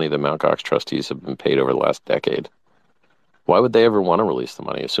much money the Mt. Gox trustees have been paid over the last decade. Why would they ever want to release the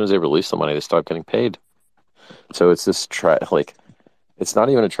money? As soon as they release the money, they stop getting paid. So it's this like it's not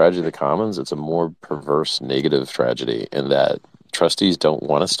even a tragedy of the commons. It's a more perverse, negative tragedy in that trustees don't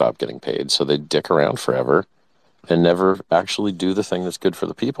want to stop getting paid, so they dick around forever and never actually do the thing that's good for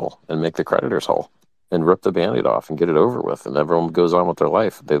the people and make the creditors whole and rip the Band-Aid off and get it over with, and everyone goes on with their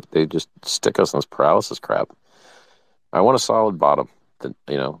life. They just stick us in this paralysis crap. I want a solid bottom. That,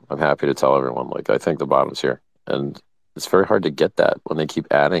 I'm happy to tell everyone, like, I think the bottom's here. And it's very hard to get that when they keep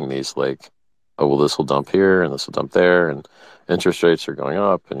adding these, like, oh, well, this will dump here and this will dump there, and interest rates are going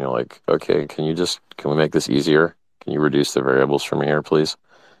up. And you're like, okay, can we make this easier? Can you reduce the variables for me here, please?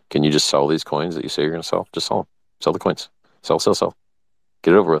 Can you just sell these coins that you say you're going to sell? Just sell them. Sell the coins. Sell, sell, sell.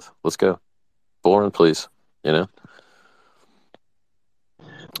 Get it over with. Let's go. Boring, please. That's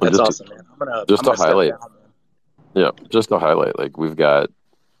just, awesome, man. I'm just gonna to highlight. step down, man. Yeah, just to highlight, like, we've got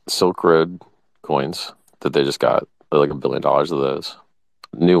Silk Road coins that they just got, like $1 billion of those.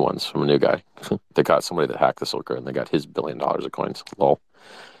 New ones from a new guy. They got somebody that hacked the Silk Road and they got his $1 billion of coins. Lol.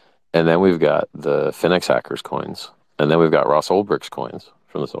 And then we've got the Finex hackers coins. And then we've got Ross Ulbricht's coins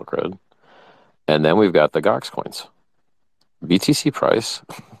from the Silk Road. And then we've got the Gox coins. BTC price.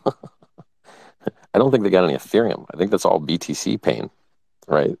 I don't think they got any Ethereum. I think that's all BTC pain,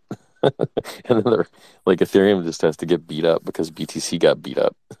 right? And then they're like, Ethereum just has to get beat up because BTC got beat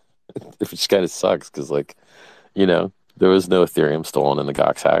up, which kind of sucks because, like, there was no Ethereum stolen in the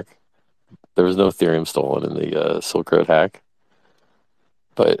Gox hack. There was no Ethereum stolen in the Silk Road hack.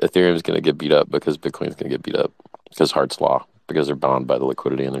 But Ethereum is going to get beat up because Bitcoin's going to get beat up because Hart's Law, because they're bound by the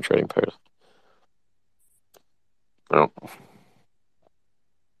liquidity in their trading pairs. Well,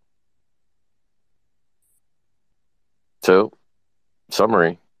 so,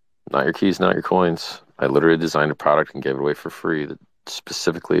 summary, not your keys, not your coins. I literally designed a product and gave it away for free that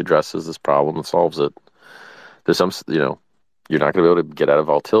specifically addresses this problem and solves it. There's some, you're not going to be able to get out of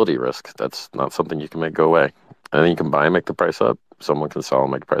volatility risk. That's not something you can make go away. And then you can buy and make the price up. Someone can sell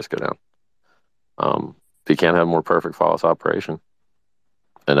and make the price go down. If you can't have more perfect flawless operation,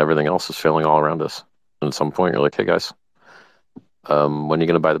 and everything else is failing all around us. And at some point, you're like, hey, guys, when are you going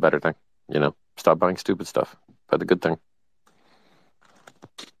to buy the better thing? Stop buying stupid stuff. Buy the good thing.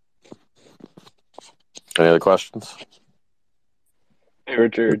 Any other questions? Hey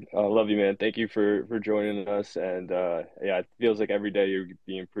Richard, I love you, man. Thank you for joining us. And yeah, it feels like every day you're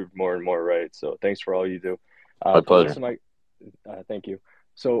being improved more and more, right? So thanks for all you do. My pleasure. Thank you.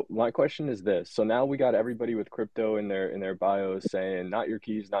 So my question is this: so now we got everybody with crypto in their bios saying not your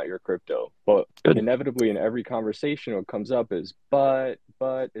keys, not your crypto. But Good. inevitably in every conversation, what comes up is but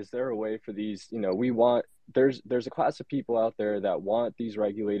is there a way for these? There's a class of people out there that want these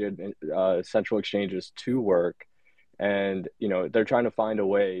regulated central exchanges to work, and they're trying to find a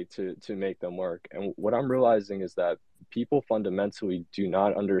way to make them work. And what I'm realizing is that people fundamentally do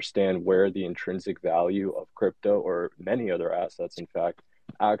not understand where the intrinsic value of crypto, or many other assets in fact,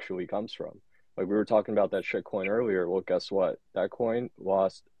 actually comes from. Like we were talking about that shit coin earlier. Well, guess what? That coin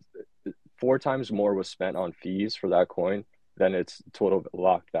lost 4 times more was spent on fees for that coin than its total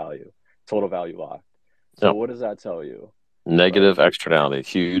value locked. So Yep. what does that tell you? Negative externality,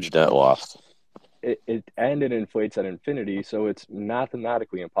 huge net loss. It inflates at infinity, so it's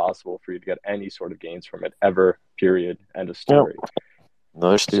mathematically impossible for you to get any sort of gains from it ever, period, end of story. Yep.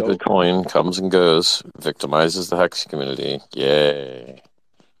 Another stupid coin comes and goes, victimizes the Hex community. Yay.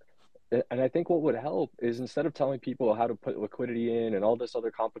 And I think what would help is, instead of telling people how to put liquidity in and all this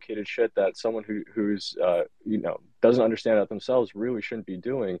other complicated shit that someone who's doesn't understand that themselves really shouldn't be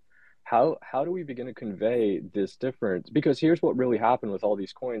doing, how do we begin to convey this difference? Because here's what really happened with all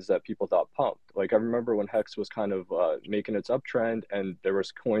these coins that people thought pumped. Like I remember when Hex was kind of making its uptrend, and there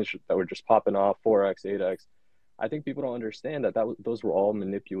was coins that were just popping off 4x, 8x. I think people don't understand that those were all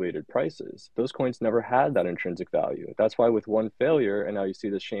manipulated prices. Those coins never had that intrinsic value. That's why with one failure, and now you see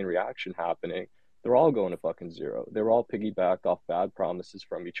this chain reaction happening, they're all going to fucking zero. They were all piggybacked off bad promises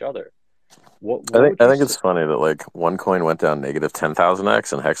from each other. I think it's funny that, like, one coin went down negative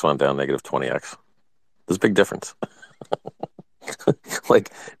 10,000x and Hex went down negative 20x. There's a big difference. Like,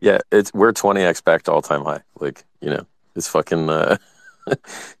 yeah, we're 20x back to all-time high. Like, it's fucking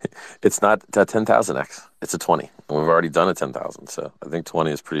It's not a 10,000x. It's a 20. And we've already done a 10,000. So I think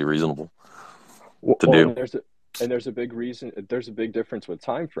 20 is pretty reasonable to Well, do. and there's a big reason. There's a big difference with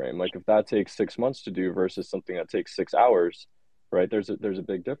time frame. Like if that takes 6 months to do versus something that takes 6 hours, right? There's a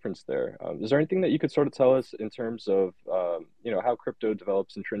big difference there. Is there anything that you could sort of tell us in terms of how crypto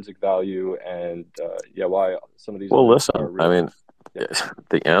develops intrinsic value and yeah, why some of these Well, others are listen, I really mean, yeah.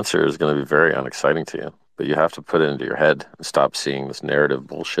 the answer is going to be very unexciting to you, but you have to put it into your head and stop seeing this narrative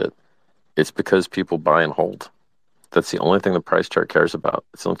bullshit. It's because people buy and hold. That's the only thing the price chart cares about.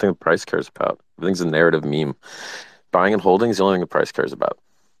 It's the only thing the price cares about. Everything's a narrative meme. Buying and holding is the only thing the price cares about.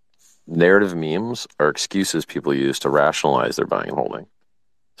 Narrative memes are excuses people use to rationalize their buying and holding.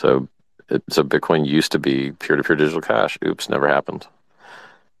 So Bitcoin used to be peer-to-peer digital cash. Oops, never happened.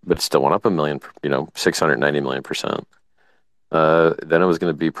 But it still went up a million, 690 million percent. Then it was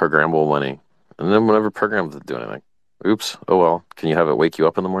going to be programmable money. And then whenever programs didn't do anything. Oops, oh well. Can you have it wake you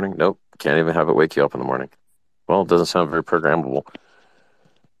up in the morning? Nope. Can't even have it wake you up in the morning. Well, it doesn't sound very programmable.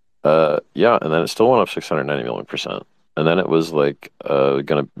 Yeah, and then it still went up 690 million percent. And then it was like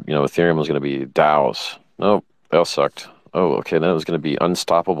Ethereum was gonna be DAOs. Nope, they all sucked. Oh, okay. Then it was gonna be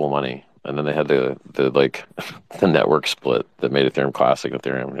unstoppable money. And then they had the like the network split that made Ethereum classic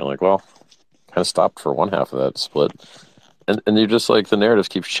Ethereum. And you're like, well, kind of stopped for one half of that split. And you're just like the narrative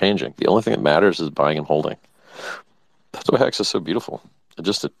keeps changing. The only thing that matters is buying and holding. That's why Hex is so beautiful.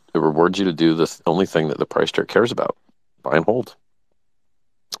 It rewards you to do the only thing that the price chart cares about. Buy and hold.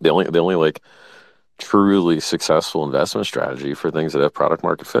 The only like truly successful investment strategy for things that have product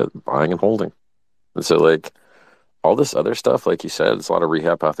market fit, buying and holding. And so like all this other stuff, like you said, it's a lot of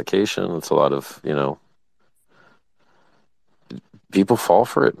rehab application. It's a lot of, people fall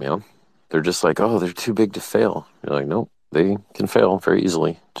for it, man. They're just like, oh, they're too big to fail. You're like, nope, they can fail very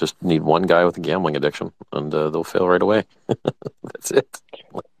easily. Just need one guy with a gambling addiction and they'll fail right away. That's it.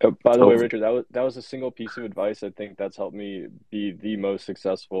 By the way, So, Richard, that was a single piece of advice I think that's helped me be the most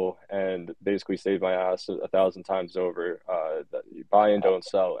successful and basically saved my ass 1,000 times over. That you buy and don't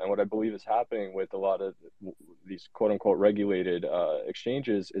sell. And what I believe is happening with a lot of these quote unquote regulated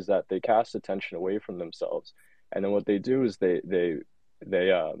exchanges is that they cast attention away from themselves, and then what they do is they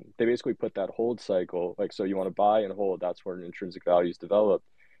basically put that hold cycle, like, so you want to buy and hold, that's where an intrinsic value is developed,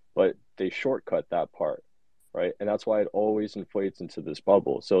 but they shortcut that part, right? And that's why it always inflates into this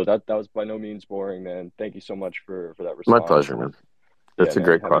bubble. So that was by no means boring, man. Thank you so much for that my response. pleasure, man. Yeah, That's a man.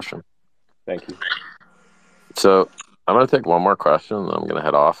 great question. Thank you. So I'm going to take one more question, and then I'm going to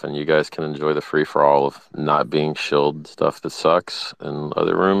head off, and you guys can enjoy the free for all of not being shilled stuff that sucks in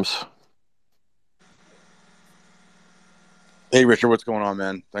other rooms. Hey, Richard, what's going on,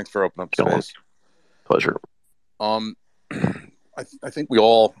 man? Thanks for opening up Go on. space. Pleasure. I think we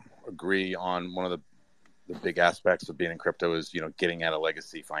all agree on one of the big aspects of being in crypto is, getting out of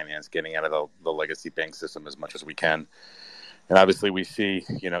legacy finance, getting out of the legacy bank system as much as we can. And obviously we see,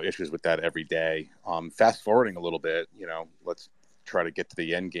 issues with that every day. Fast forwarding a little bit, let's try to get to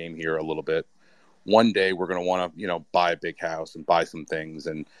the end game here a little bit. One day we're going to want to, buy a big house and buy some things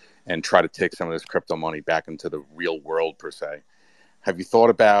and try to take some of this crypto money back into the real world per se. Have you thought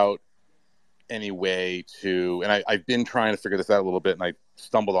about any way to, and I've been trying to figure this out a little bit, and I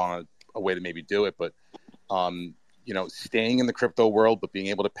stumbled on a way to maybe do it, but, staying in the crypto world, but being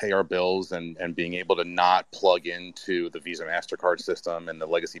able to pay our bills and being able to not plug into the Visa MasterCard system and the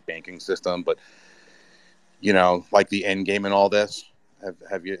legacy banking system, but, like the end game and all this.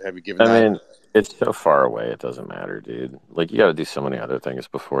 Have you given I that? mean, it's so far away, it doesn't matter, dude. Like, you got to do so many other things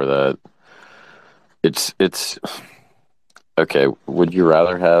before that. It's okay. Would you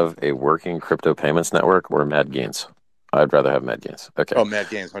rather have a working crypto payments network or Mad Gains? I'd rather have Mad Gains. Okay. Oh, Mad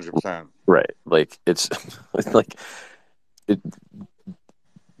Gains, 100%. Right. Like, it's like it,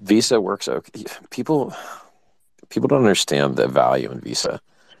 Visa works okay. People don't understand the value in Visa.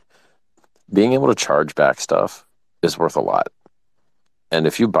 Being able to charge back stuff is worth a lot. And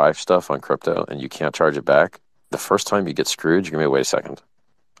if you buy stuff on crypto and you can't charge it back, the first time you get screwed, you're gonna be, wait a second.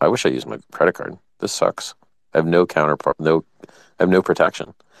 I wish I used my credit card. This sucks. I have no counterpart, I have no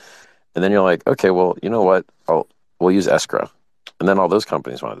protection. And then you're like, okay, well, you know what? We'll use escrow. And then all those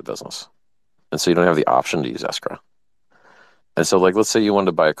companies went out of business. And so you don't have the option to use escrow. And so, like, let's say you wanted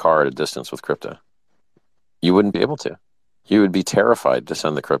to buy a car at a distance with crypto. You wouldn't be able to. You would be terrified to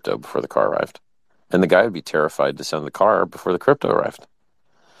send the crypto before the car arrived. And the guy would be terrified to send the car before the crypto arrived.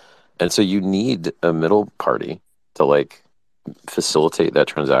 And so you need a middle party to, like, facilitate that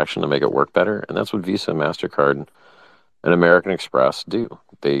transaction to make it work better. And that's what Visa, MasterCard, and American Express do.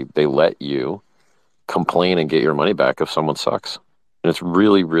 They let you complain and get your money back if someone sucks. And it's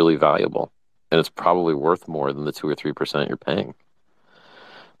really, really valuable. And it's probably worth more than the 2 or 3% you're paying.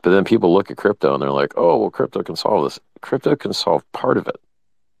 But then people look at crypto and they're like, oh, well, crypto can solve this. Crypto can solve part of it.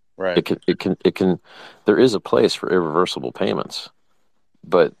 Right. It can, there is a place for irreversible payments,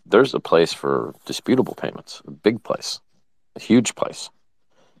 but there's a place for disputable payments, a big place, a huge place,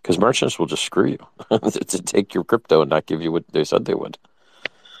 because merchants will just screw you to take your crypto and not give you what they said they would.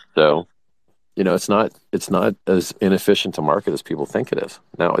 So, it's not as inefficient to market as people think it is.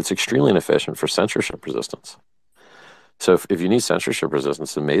 Now, it's extremely inefficient for censorship resistance. So if you need censorship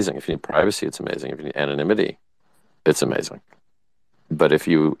resistance, it's amazing. If you need privacy, it's amazing. If you need anonymity, it's amazing. But if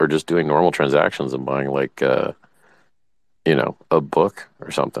you are just doing normal transactions and buying like, a book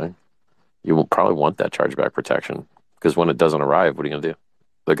or something, you will probably want that chargeback protection, because when it doesn't arrive, what are you going to do?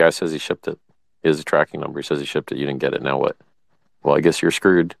 The guy says he shipped it. He has a tracking number. He says he shipped it. You didn't get it. Now what? Well, I guess you're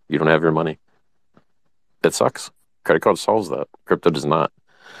screwed. You don't have your money. It sucks. Credit card solves that. Crypto does not.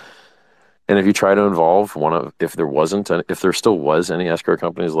 And if you try to involve if there still was any escrow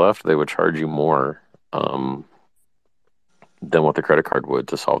companies left, they would charge you more than what the credit card would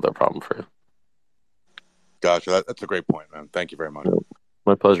to solve that problem for you. Gotcha. That's a great point, man. Thank you very much.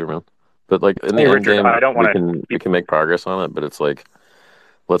 My pleasure, man. But like in the end game, we can make progress on it. But it's like,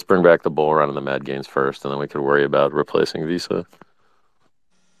 let's bring back the bull run and the mad gains first, and then we could worry about replacing Visa.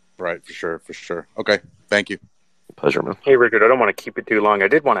 Right, for sure. Okay, thank you. Pleasure, man. Hey, Richard, I don't want to keep it too long. I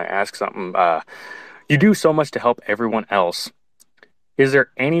did want to ask something. You do so much to help everyone else. Is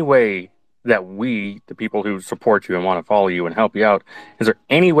there any way that we, the people who support you and want to follow you and help you out, is there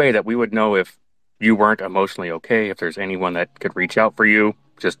any way that we would know if you weren't emotionally okay? If there's anyone that could reach out for you?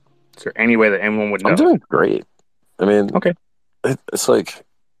 Is there any way that anyone would know? I'm doing great. I mean, okay. It's like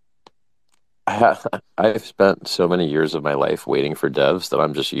I've spent so many years of my life waiting for devs that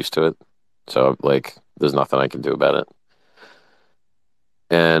I'm just used to it. So like, there's nothing I can do about it.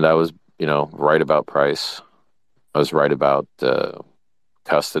 And I was, right about price. I was right about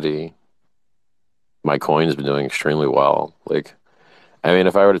custody. My coin's been doing extremely well. Like, I mean,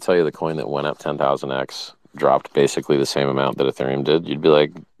 if I were to tell you the coin that went up 10,000x dropped basically the same amount that Ethereum did, you'd be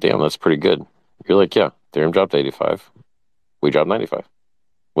like, damn, that's pretty good. You're like, yeah, Ethereum dropped 85. We dropped 95.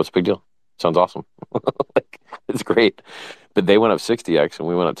 What's the big deal? Sounds awesome. Like, it's great. But they went up 60x and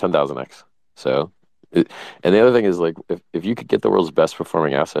we went up 10,000x. So, and the other thing is, like, if you could get the world's best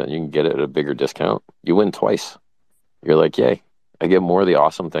performing asset and you can get it at a bigger discount, you win twice. You're like, yay, I get more of the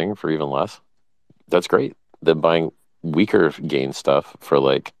awesome thing for even less. That's great than buying weaker gain stuff for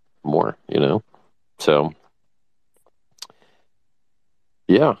like more, So,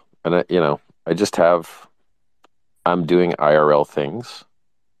 yeah. And I'm doing IRL things.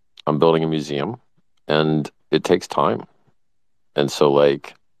 I'm building a museum and it takes time. And so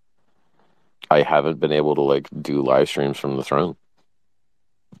like, I haven't been able to like do live streams from the throne.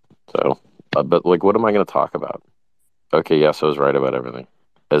 So, but like, what am I going to talk about? Okay, yes, I was right about everything,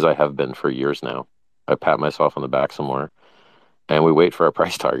 as I have been for years now. I pat myself on the back some more, and we wait for our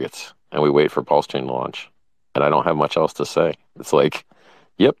price targets, and we wait for Pulse Chain to launch. And I don't have much else to say. It's like,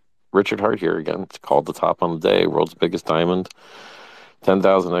 yep, Richard Hart here again. It's called the top on the day, world's biggest diamond,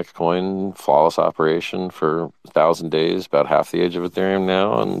 10,000x coin, flawless operation for 1,000 days, about half the age of Ethereum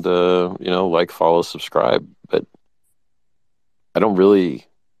now, and like, follow, subscribe. But I don't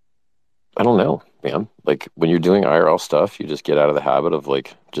know, man. Like, when you're doing IRL stuff, you just get out of the habit of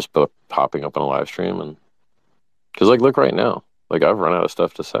like just popping up on a live stream, and because like, look right now, like, I've run out of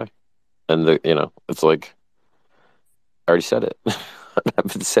stuff to say, and it's like, I already said it.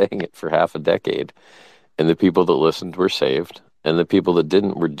 I've been saying it for half a decade, and the people that listened were saved, and the people that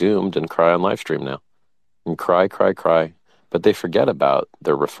didn't were doomed and cry on live stream now, and cry, but they forget about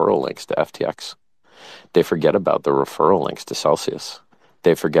their referral links to FTX. They forget about the referral links to Celsius.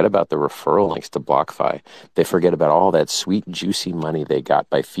 They forget about the referral links to BlockFi. They forget about all that sweet, juicy money they got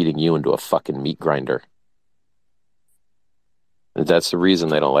by feeding you into a fucking meat grinder. And that's the reason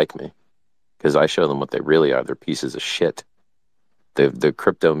they don't like me, because I show them what they really are. They're pieces of shit. The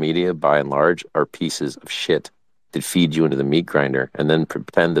crypto media, by and large, are pieces of shit that feed you into the meat grinder and then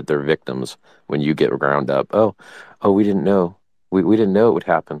pretend that they're victims when you get ground up. Oh, we didn't know. We didn't know it would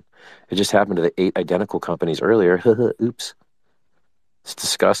happen. It just happened to the 8 identical companies earlier. Oops. It's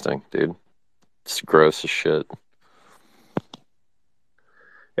disgusting, dude. It's gross as shit.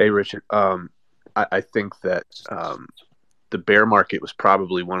 Hey, Richard. I think that the bear market was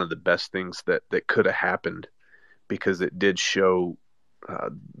probably one of the best things that could have happened, because it did show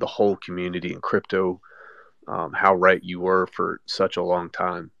the whole community in crypto how right you were for such a long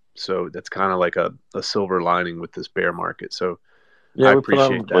time. So that's kind of like a silver lining with this bear market. So yeah, I we put on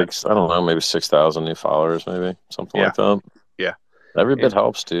appreciate that. like, I don't know, maybe 6,000 new followers, maybe something like that. Yeah. Every bit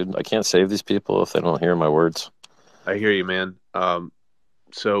helps, dude. I can't save these people if they don't hear my words. I hear you, man.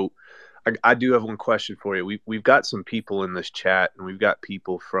 So I do have one question for you. We've got some people in this chat, and we've got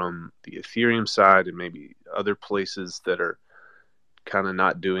people from the Ethereum side and maybe other places that are kind of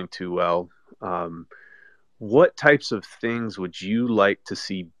not doing too well. What types of things would you like to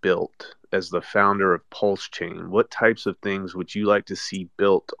see built as the founder of Pulse Chain? What types of things would you like to see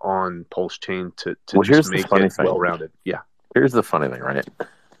built on Pulse Chain to Well, just here's the make funny it thing. well-rounded? Yeah. Here's the funny thing, right?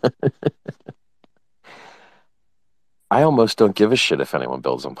 I almost don't give a shit if anyone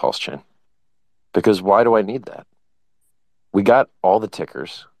builds on Pulse Chain, because why do I need that? We got all the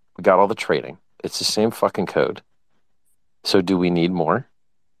tickers. We got all the trading. It's the same fucking code. So do we need more?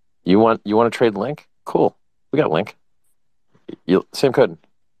 You want to trade Link? Cool. We got Link. Same code.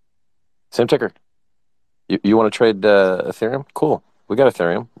 Same ticker. You want to trade Ethereum? Cool. We got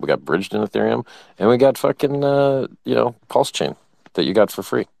Ethereum. We got bridged in Ethereum. And we got fucking, Pulse Chain that you got for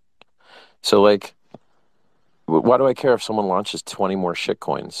free. So, like, why do I care if someone launches 20 more shit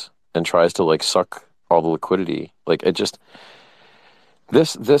coins and tries to, like, suck all the liquidity? Like, it just...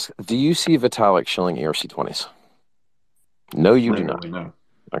 Do you see Vitalik shilling ERC20s? No, you do not. No.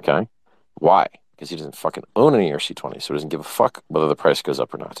 Okay. Why? Because he doesn't fucking own an ERC20, so he doesn't give a fuck whether the price goes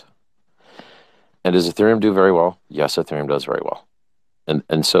up or not. And does Ethereum do very well? Yes, Ethereum does very well.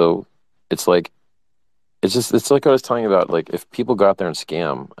 And so it's like what I was telling you about. Like, if people go out there and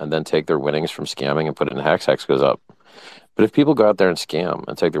scam and then take their winnings from scamming and put it in Hex, Hex goes up. But if people go out there and scam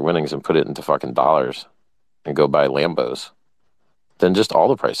and take their winnings and put it into fucking dollars and go buy Lambos, then just all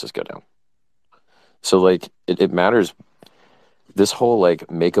the prices go down. So, like, it matters. This whole, like,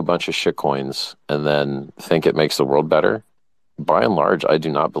 make a bunch of shit coins and then think it makes the world better, by and large, I do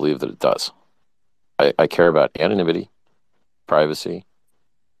not believe that it does. I care about anonymity, privacy,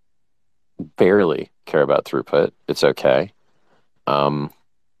 barely care about throughput. It's okay.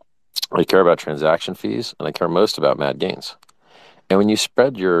 I care about transaction fees, and I care most about mad gains. And when you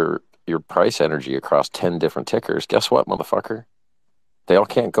spread your price energy across 10 different tickers, guess what, motherfucker? They all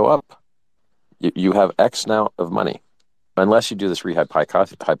can't go up. You have X now of money. Unless you do this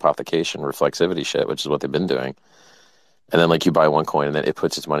rehypothecation reflexivity shit, which is what they've been doing. And then, like, you buy one coin and then it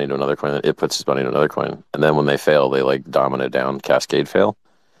puts its money into another coin and it puts its money into another coin. And then when they fail, they, like, domino down, cascade fail.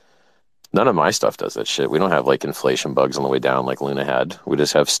 None of my stuff does that shit. We don't have, like, inflation bugs on the way down like Luna had. We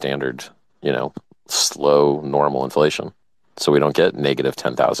just have standard, slow, normal inflation. So we don't get negative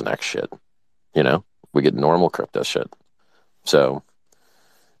 10,000x shit. We get normal crypto shit. So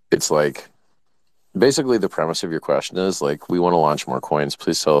it's like, basically the premise of your question is, like, we want to launch more coins.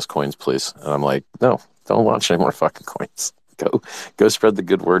 Please sell us coins, please. And I'm like, no, don't launch any more fucking coins. Go spread the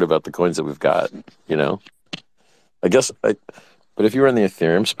good word about the coins that we've got, I guess, but if you were in the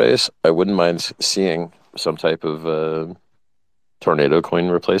Ethereum space, I wouldn't mind seeing some type of tornado coin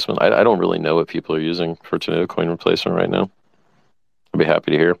replacement. I don't really know what people are using for tornado coin replacement right now. I'd be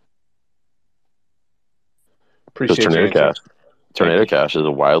happy to hear. Appreciate Tornado your answer. Tornado Cash is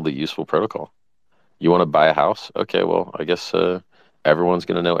a wildly useful protocol. You want to buy a house? Okay, well, I guess everyone's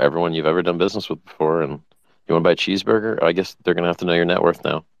going to know everyone you've ever done business with before. And you want to buy a cheeseburger? I guess they're going to have to know your net worth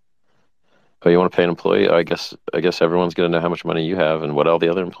now. Oh, you want to pay an employee? I guess everyone's going to know how much money you have and what all the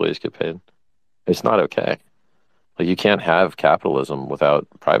other employees get paid. It's not okay. Like, you can't have capitalism without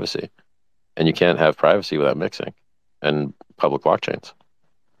privacy, and you can't have privacy without mixing and public blockchains.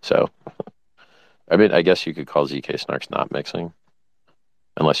 So, I mean, I guess you could call ZK Snarks not mixing,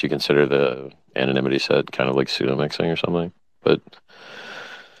 unless you consider the anonymity set kind of like pseudo mixing or something. But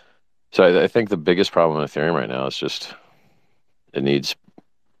so I think the biggest problem with Ethereum right now is just it needs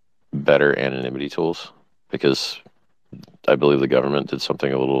better anonymity tools, because I believe the government did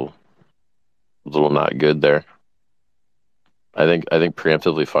something a little not good there. I think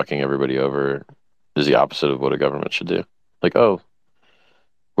preemptively fucking everybody over is the opposite of what a government should do. Like, oh,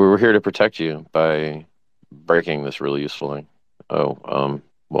 we're here to protect you by breaking this really useful thing. Oh,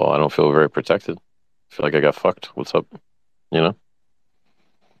 well, I don't feel very protected. I feel like I got fucked. What's up? Yeah,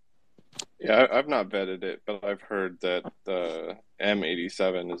 I've not vetted it, but I've heard that the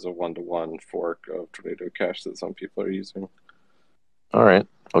M87 is a 1-to-1 fork of Tornado Cash that some people are using. All right,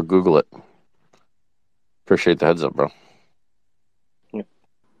 I'll Google it. Appreciate the heads up, bro.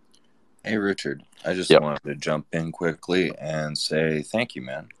 Hey, Richard. I just Yep. wanted to jump in quickly and say thank you,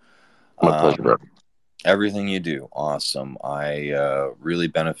 man. My pleasure, bro. Everything you do, awesome. I really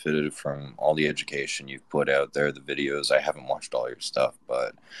benefited from all the education you've put out there, the videos. I haven't watched all your stuff,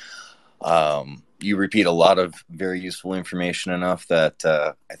 but you repeat a lot of very useful information enough that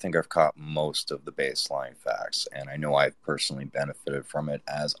I think I've caught most of the baseline facts, and I know I've personally benefited from it,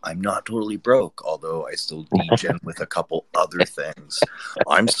 as I'm not totally broke, although I still degen with a couple other things.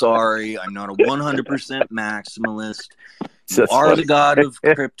 I'm sorry, I'm not a 100% maximalist. You That's are funny. the god of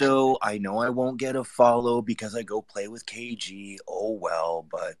crypto. I know I won't get a follow because I go play with KG. Oh well,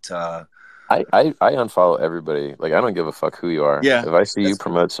 but I unfollow everybody. Like, I don't give a fuck who you are. yeah, If I see you that's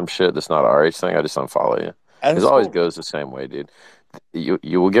cool. promote some shit that's not a RH thing, I just unfollow you. It That's always cool. goes the same way, dude. You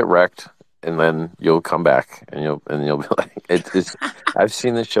will get wrecked, and then you'll come back, and you'll be like, it's. I've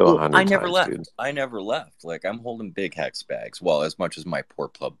seen this show a Well, I hundred never times, dude. left. I never left. Like I'm holding big hex bags. Well, as much as my poor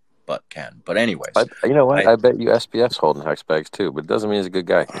club butt can. But anyways, You know what? I I bet you SPF's holding hex bags too, but it doesn't mean he's a good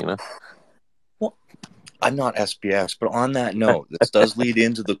guy, you know? well, I'm not SPS, but on that note, this does lead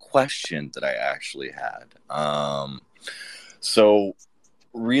into the question that I actually had. So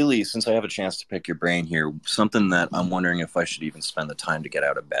really, since I have a chance to pick your brain here, something that I'm wondering if I should even spend the time to get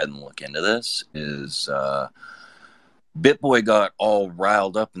out of bed and look into this is BitBoy got all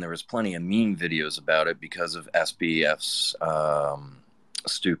riled up, and there was plenty of meme videos about it because of SBF's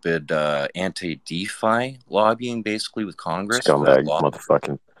stupid anti-DeFi lobbying, basically with Congress for that Scumbag, law.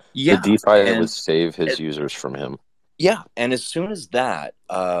 motherfucking. The Yeah, DeFi that would and save his users from him. yeah, and as soon as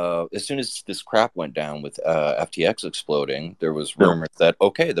this crap went down with FTX exploding, there was Yeah. rumors that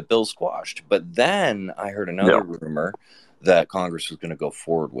okay, the bill's squashed. But then I heard another rumor that Congress was going to go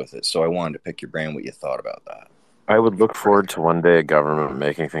forward with it. So I wanted to pick your brain what you thought about that. I would look forward to one day a government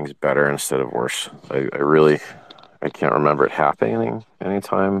making things better instead of worse. I can't remember it happening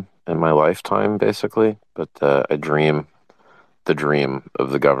anytime in my lifetime, basically. But I dream the dream of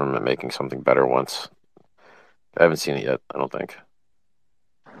the government making something better once. I haven't seen it yet, I don't think.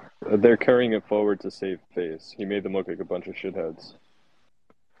 They're carrying it forward to save face. He made them look like a bunch of shitheads.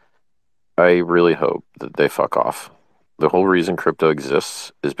 I really hope that they fuck off. The whole reason crypto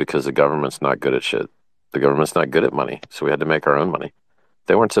exists is because the government's not good at shit. The government's not good at money, so we had to make our own money. If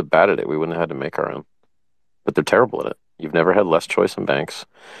they weren't so bad at it, we wouldn't have had to make our own. But they're terrible at it. You've never had less choice in banks.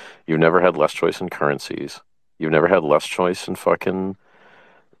 You've never had less choice in currencies. You've never had less choice in fucking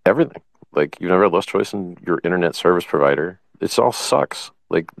everything. Like, you've never had less choice in your internet service provider. It all sucks.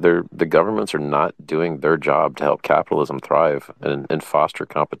 Like, the governments are not doing their job to help capitalism thrive and foster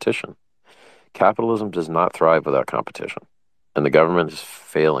competition. Capitalism does not thrive without competition, and the government is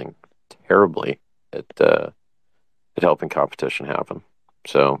failing terribly at helping competition happen.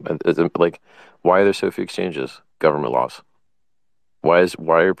 So, like, why are there so few exchanges? Government laws. Why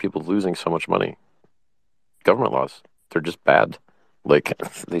are people losing so much money? Government laws. They're just bad. Like,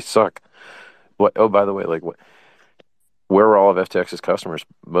 they suck. What? Oh, by the way, like, where were all of FTX's customers?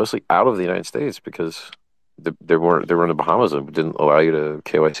 Mostly out of the United States because they were in the Bahamas and didn't allow you to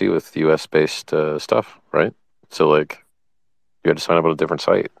KYC with U.S. based stuff, right? So, like, you had to sign up on a different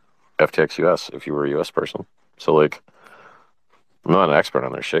site, FTX US, if you were a US person. So, like, I'm not an expert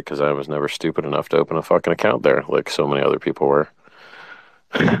on their shit because I was never stupid enough to open a fucking account there, like so many other people were.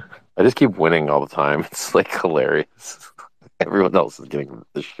 I just keep winning all the time. It's like hilarious. Everyone else is getting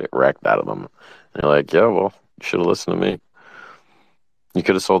the shit wrecked out of them. And you're like, yeah, well, you should have listened to me. You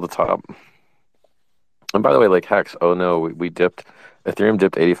could have sold the top. And by the way, like Hex, oh no, we dipped. Ethereum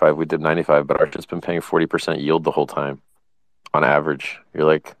dipped 85, we dipped 95, but Arch has been paying 40% yield the whole time on average. You're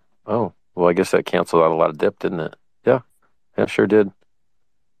like, oh, well, I guess that canceled out a lot of dip, didn't it? Yeah, sure did.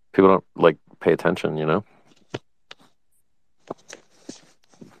 People don't like pay attention, you know?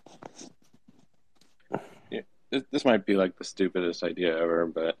 Yeah, this might be like the stupidest idea ever,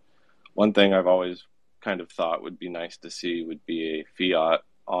 but one thing I've always kind of thought would be nice to see would be a fiat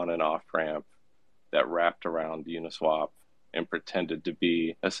on and off ramp that wrapped around Uniswap and pretended to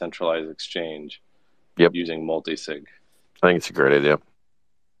be a centralized exchange Yep. using multi-sig. I think it's a great idea.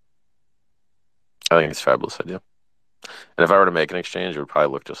 I think it's a fabulous idea. And if I were to make an exchange, it would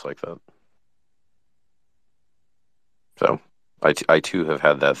probably look just like that. So I too have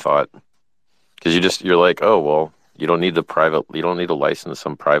had that thought. Because you're like, oh, well, you don't need to license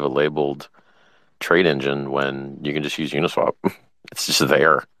some private labeled trade engine when you can just use Uniswap. It's just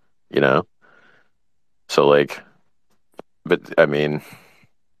there, you know? So, like, but I mean,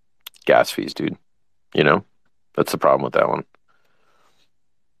 gas fees, dude, you know? That's the problem with that one.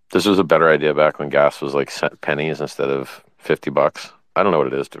 This was a better idea back when gas was like pennies instead of $50. I don't know what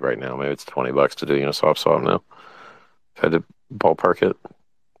it is right now. Maybe it's $20 to do Uniswap, so I don't know. If I had to ballpark it.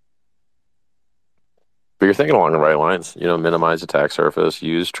 But you're thinking along the right lines. You know, minimize attack surface,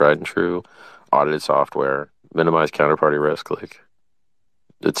 use tried and true, audited software, minimize counterparty risk. Like,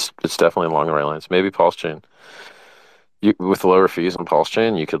 it's definitely along the right lines. Maybe Pulse Chain. With lower fees on Pulse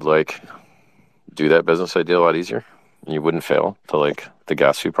Chain, you could like do that business idea a lot easier, and you wouldn't fail to like the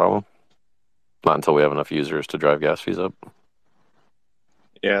gas fee problem. Not until we have enough users to drive gas fees up.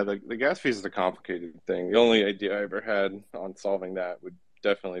 Yeah, the gas fees is the complicated thing. The only idea I ever had on solving that would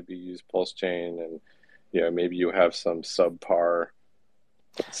definitely be use Pulse Chain and maybe you have some subpar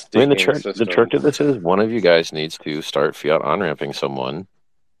I mean, staking the trick system. to this is one of you guys needs to start fiat on-ramping someone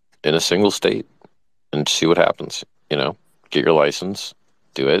in a single state and see what happens. Get your license,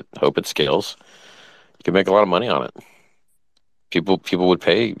 do it, hope it scales. You can make a lot of money on it. People would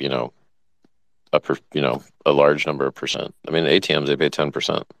pay, a large number of percent. I mean, ATMs, they pay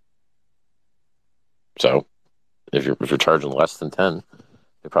 10%. So if you're charging less than 10,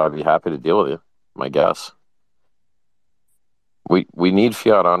 they'd probably be happy to deal with you. My guess. We need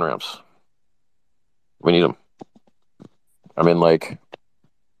fiat on ramps. We need them. I mean, like,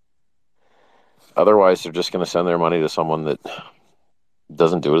 otherwise they're just going to send their money to someone that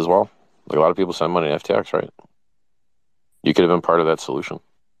doesn't do it as well. Like, a lot of people send money to FTX, right? You could have been part of that solution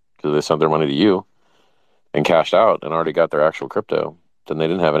because they sent their money to you and cashed out and already got their actual crypto. Then they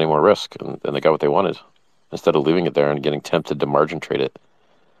didn't have any more risk and they got what they wanted instead of leaving it there and getting tempted to margin trade it.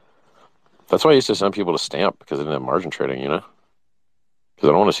 That's why I used to send people to Stamp because they didn't have margin trading, Because I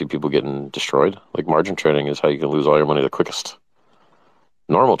don't want to see people getting destroyed. Like, margin trading is how you can lose all your money the quickest.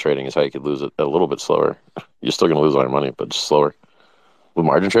 Normal trading is how you could lose it a little bit slower. You're still going to lose all your money, but just slower. With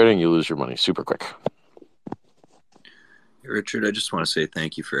margin trading, you lose your money super quick. Hey, Richard, I just want to say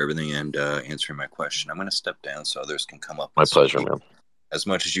thank you for everything and answering my question. I'm going to step down so others can come up. My pleasure, man. As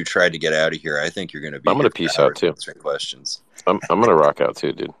much as you tried to get out of here, I think you're going to be. I'm going to peace out too. Answering questions. I'm going to rock out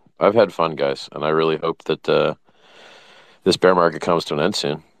too, dude. I've had fun, guys, and I really hope that this bear market comes to an end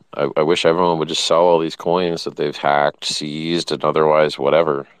soon. I wish everyone would just sell all these coins that they've hacked, seized, and otherwise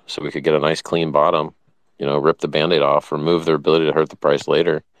whatever, so we could get a nice clean bottom. Rip the Band-Aid off, remove their ability to hurt the price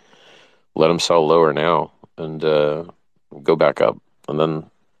later, let them sell lower now, and go back up. And then,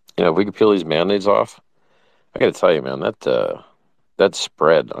 if we could peel these Band-Aids off, I got to tell you, man, that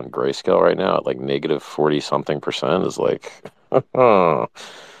spread on Grayscale right now at like negative 40-something% is like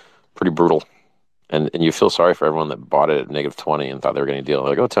pretty brutal. And you feel sorry for everyone that bought it at negative 20 and thought they were getting a deal.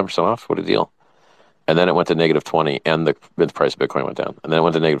 They're like, 10% off? What a deal. And then it went to negative 20 and the price of Bitcoin went down. And then it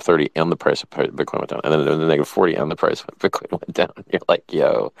went to negative 30 and the price of Bitcoin went down. And then it went to negative 40 and the price of Bitcoin went down. You're like,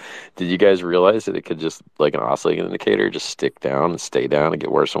 yo, did you guys realize that it could just, like an oscillating indicator, just stick down and stay down and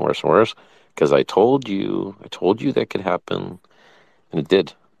get worse and worse and worse? Because I told you that could happen. And it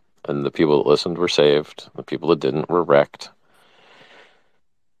did. And the people that listened were saved. The people that didn't were wrecked.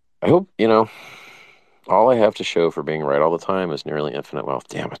 I hope, all I have to show for being right all the time is nearly infinite wealth.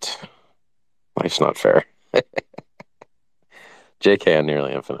 Damn it. Life's not fair. JK on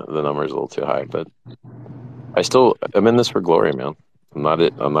nearly infinite. The number's a little too high, but I'm in this for glory, man. I'm not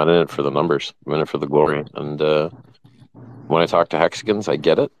in it for the numbers. I'm in it for the glory. And when I talk to hexagons, I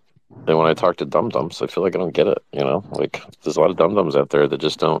get it. And when I talk to dum-dums, I feel like I don't get it, Like, there's a lot of dum-dums out there that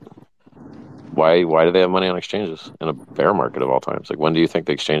just don't. Why do they have money on exchanges in a bear market of all times? Like, when do you think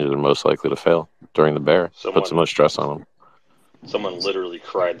the exchanges are most likely to fail? During the bear. Puts the most stress on them. Someone literally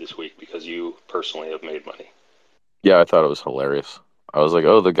cried this week because you personally have made money. Yeah, I thought it was hilarious. I was like,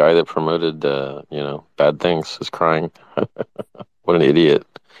 oh, the guy that promoted, bad things is crying. What an idiot.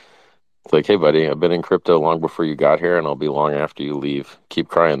 It's like, hey, buddy, I've been in crypto long before you got here, and I'll be long after you leave. Keep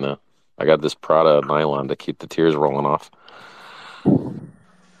crying, though. I got this Prada nylon to keep the tears rolling off.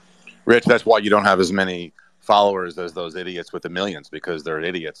 Rich, that's why you don't have as many followers as those idiots with the millions, because they're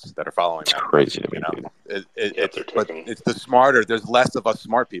idiots that are following It's them. crazy to me, dude. It's the smarter. There's less of us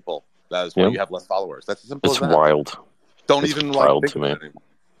smart people. That is why you have less followers. That's as simple as that. It's wild. Don't it's even wild think to me. about it.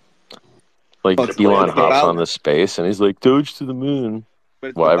 Like, Elon hops on this space and he's like, Doge to the moon.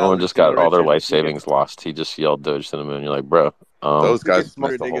 Well, everyone just got all their life savings lost. He just yelled Doge to the moon. You're like, bro. Those guys get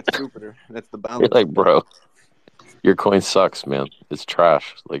smarter, they get stupider. That's the balance. You're like, bro, your coin sucks, man. It's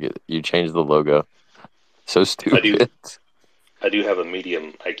trash. Like, you changed the logo. So stupid. I do have a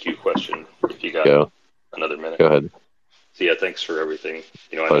medium IQ question. If you got another minute. Go ahead. So yeah, thanks for everything.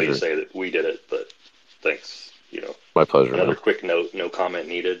 I know you say that we did it, but thanks. My pleasure. Another quick note: no comment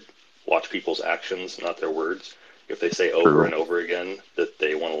needed. Watch people's actions, not their words. If they say over and over again that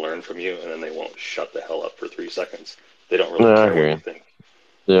they want to learn from you, and then they won't shut the hell up for 3 seconds, they don't really care what you think.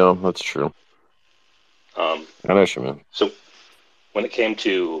 Yeah, that's true. I know what you mean. So when it came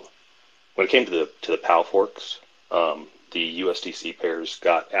to the PAL forks, the USDC pairs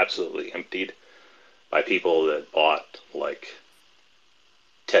got absolutely emptied by people that bought like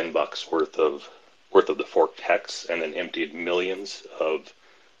 $10 worth of the forked hex and then emptied millions of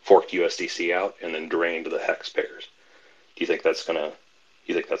forked USDC out and then drained the hex pairs. Do you think that's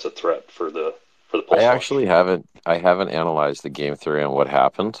a threat for the Pulse? I actually haven't analyzed the game theory on what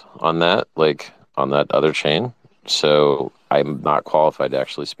happened on that, like on that other chain. So I'm not qualified to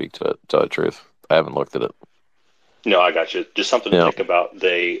actually speak to it, to tell the truth. I haven't looked at it. No, I got you. Just something to Yeah. think about.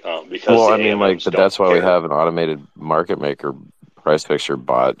 They because Well, the I mean, like, AMMs but don't that's why we care. have an automated market maker price fixture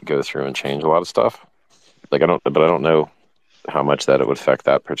bot go through and change a lot of stuff. Like, but I don't know how much that it would affect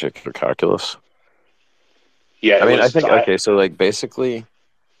that particular calculus. Yeah, I it mean, I was. think, okay, so like basically,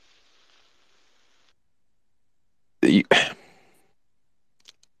 you,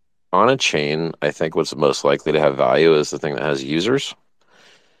 on a chain, I think what's most likely to have value is the thing that has users.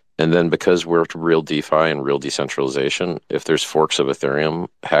 And then because we're real DeFi and real decentralization, if there's forks of Ethereum,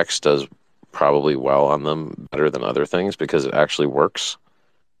 Hex does probably well on them better than other things because it actually works.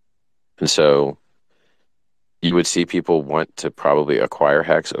 And so you would see people want to probably acquire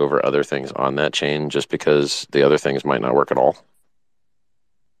Hex over other things on that chain just because the other things might not work at all.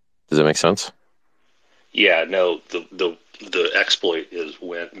 Does that make sense? Yeah, no. The exploit is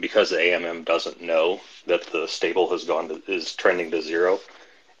when because the AMM doesn't know that the stable is trending to zero.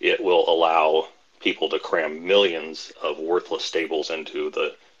 It will allow people to cram millions of worthless stables into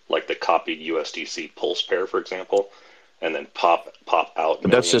the copied USDC pulse pair, for example, and then pop out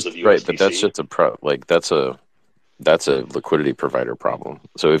But that's millions just of right. But that's USDC. just that's a liquidity provider problem.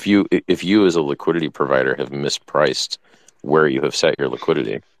 So if you as a liquidity provider have mispriced where you have set your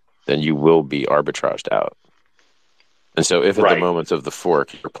liquidity, then you will be arbitraged out. And so if at the Right. moment of the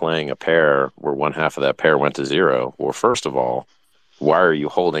fork you're playing a pair where one half of that pair went to zero, well, first of all, why are you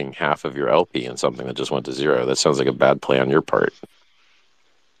holding half of your LP in something that just went to zero? That sounds like a bad play on your part.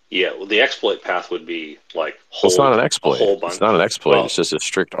 Yeah, well, the exploit path would be like Well, it's not an hold a exploit. whole It's not an bunch. exploit. It's Well, just a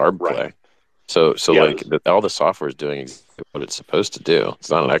strict arb right. play. So Yeah, like all the software is doing exactly what it's supposed to do. It's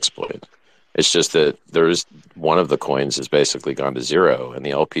not an exploit. It's just that there's one of the coins has basically gone to zero, and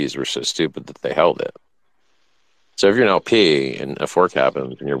the LPs were so stupid that they held it. So if you're an LP and a fork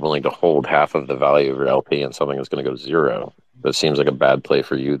happens, and you're willing to hold half of the value of your LP in something that's going to go to zero, that seems like a bad play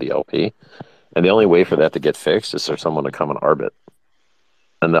for you, the LP. And the only way for that to get fixed is for someone to come and arb it.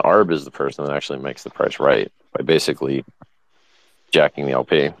 And the arb is the person that actually makes the price right by basically jacking the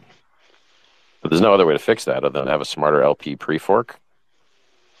LP. But there's no other way to fix that other than to have a smarter LP pre-fork.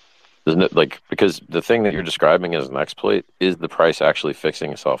 Isn't it like because the thing that you're describing as an exploit is the price actually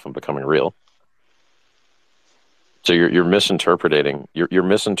fixing itself and becoming real? So you're misinterpreting you're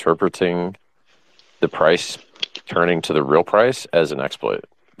misinterpreting the price turning to the real price as an exploit.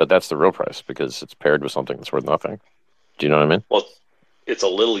 But that's the real price because it's paired with something that's worth nothing. Do you know what I mean? well, it's a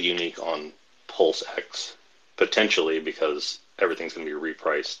little unique on PulseX potentially because everything's going to be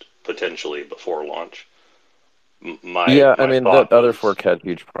repriced potentially before launch. My Yeah, I my mean that thought other was fork had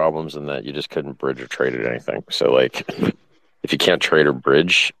huge problems in that you just couldn't bridge or trade it or anything. So like if you can't trade or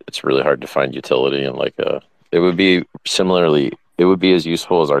bridge, it's really hard to find utility and it would be it would be as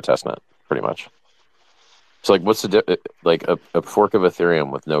useful as our testnet, pretty much. So like what's like a fork of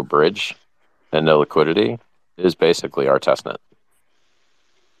Ethereum with no bridge and no liquidity is basically our testnet.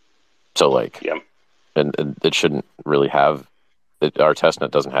 So like yeah. and it shouldn't really have our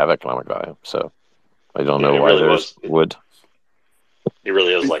testnet doesn't have economic value. So I don't Yeah, know it why really theirs was. would. It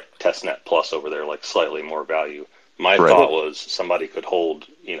really is like testnet plus over there, like slightly more value. My Right. thought was somebody could hold,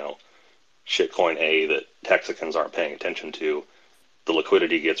 shitcoin A that Texicans aren't paying attention to. The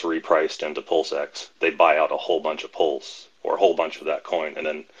liquidity gets repriced into PulseX. They buy out a whole bunch of Pulse or a whole bunch of that coin, and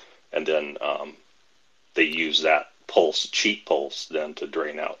then they use that Pulse cheap Pulse then to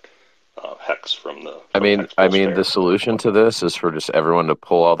drain out Hex from the Hex I Pulse mean, the pair or solution to whatnot. this is for just everyone to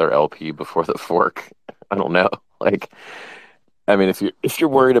pull all their LP before the fork. I don't know. Like, I mean, if you're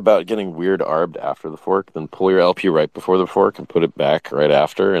worried about getting weird arbed after the fork, then pull your LP right before the fork and put it back right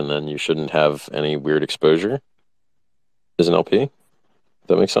after, and then you shouldn't have any weird exposure as an LP. Does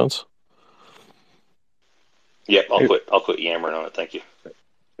that make sense? Yep, Hey, I'll quit yammering on it. Thank you.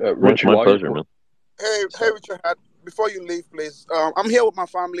 Richard, My while you pleasure, man. Hey, sorry. Richard. Before you leave, please. I'm here with my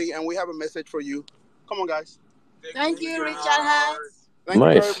family, and we have a message for you. Come on, guys. Thank you, Richard Hart. Thank you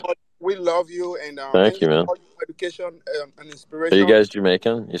very Nice. much. We love you, and Thank thanks you, for man. all your education and Are you inspiration. guys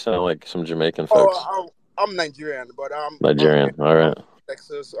Jamaican? You sound like some Jamaican folks. Oh, I'm Nigerian, but I'm born Nigerian. All in right.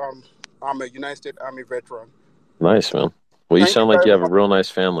 Texas. I'm a United States Army veteran. Nice, man. Well, you Thank you sound like very you have a much. real nice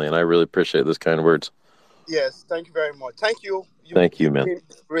family, and I really appreciate those kind words. Yes, thank you very much. Thank you. Thank you, You've man. been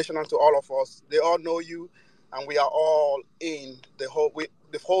inspirational to all of us. They all know you, and we are all in the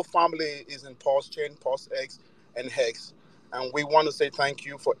whole family is in Pulse Chain, Pulse X, and Hex, and we want to say thank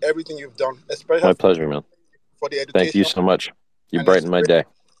you for everything you've done, especially My pleasure, man. for the Thank you education so much. You and brighten my inspiration. day.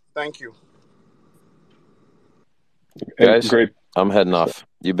 Thank you. And Guys, great. I'm heading So, off.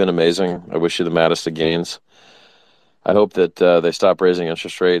 You've been amazing. I wish you the maddest of gains. I hope that they stop raising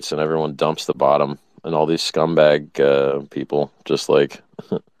interest rates and everyone dumps the bottom and all these scumbag people just like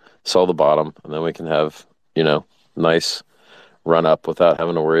sell the bottom and then we can have, nice run up without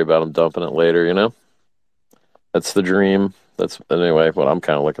having to worry about them dumping it later, you know? That's the dream. That's, anyway, what I'm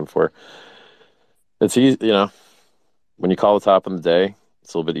kind of looking for. It's easy, you know, when you call the top of the day,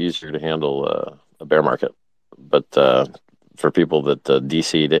 it's a little bit easier to handle a bear market. But for people that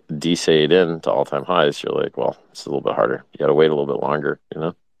DC'd in to all-time highs, you're like, well, it's a little bit harder. You got to wait a little bit longer, you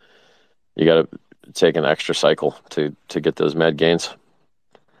know? You got to take an extra cycle to get those mad gains.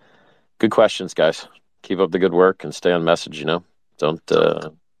 Good questions, guys. Keep up the good work and stay on message, you know? Don't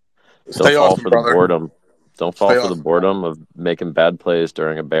Stay fall awesome, for the brother. boredom. Don't fall Stay for the awesome. boredom of making bad plays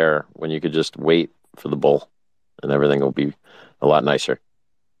during a bear when you could just wait for the bull and everything will be a lot nicer.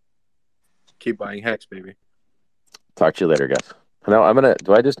 Keep buying Hex, baby. Talk to you later, guys. Now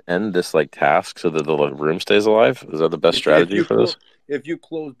do I just end this like task so that the room stays alive? Is that the best strategy for this? If you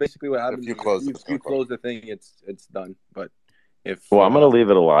close, basically what happens If you is close, if you close the thing, it's done. But if Well, I'm gonna leave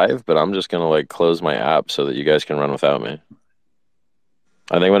it alive, but I'm just gonna like close my app so that you guys can run without me.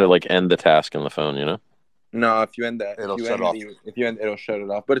 I think I'm gonna like end the task on the phone, you know? no, if you end that, it'll shut off. if you end, it'll shut it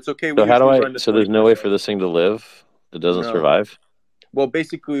off. But it's okay. So We how do usually I? run the So there's no way for 24/7. this thing to live? It doesn't No. survive. Well,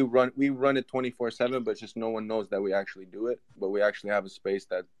 basically, we run it 24/7, but just no one knows that we actually do it. But we actually have a space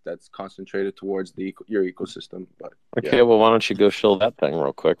that's concentrated towards your ecosystem. But Okay, yeah. well, why don't you go shill that thing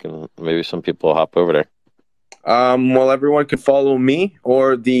real quick, and maybe some people will hop over there. Well, everyone can follow me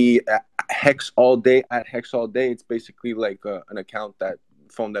or the Hex All Day at Hex All Day. It's basically like an account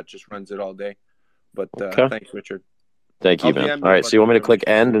phone that just runs it all day. But Okay. thanks, Richard. Thank you, I'll man. DM you All right, about so you want me the to click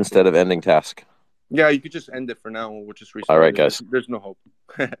information. end instead of ending task? Yeah, you could just end it for now. We'll just restart. All right, it. guys. There's no hope.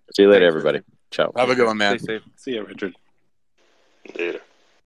 See you later, Thanks, everybody. Richard. Ciao. Have a good one, man. Stay safe. See ya, Richard. Later.